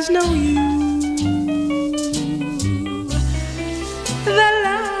there's no you. The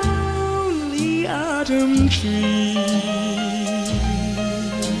lonely autumn trees,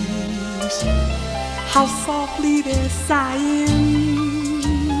 how softly they're sighing,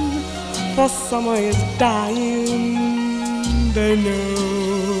 for summer is dying. They know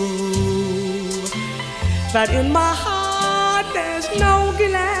that in my heart there's no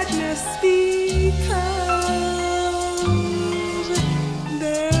gladness, because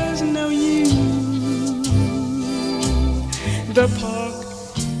there's no you. The park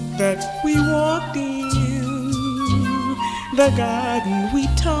that we walked in, the garden we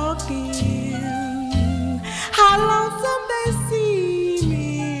talked in, how lonesome they seem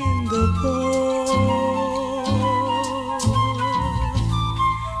in the park.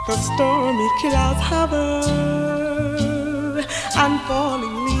 The stormy clouds hover and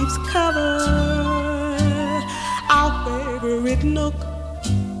falling leaves cover our favorite nook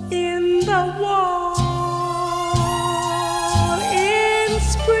in the wall. In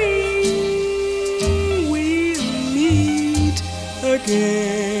spring we'll meet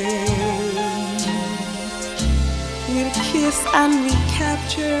again. We'll kiss and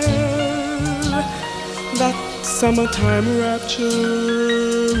recapture that summertime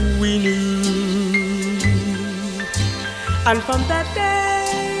rapture we knew. And from that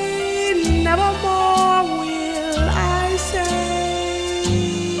day, nevermore will I say,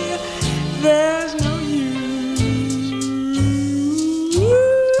 there's no you.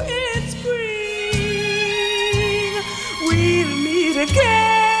 In spring, we'll meet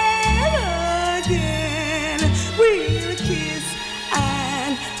again. We'll kiss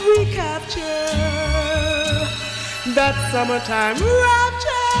and recapture that summertime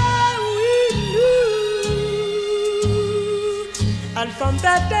rapture. And from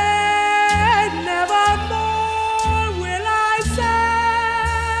that day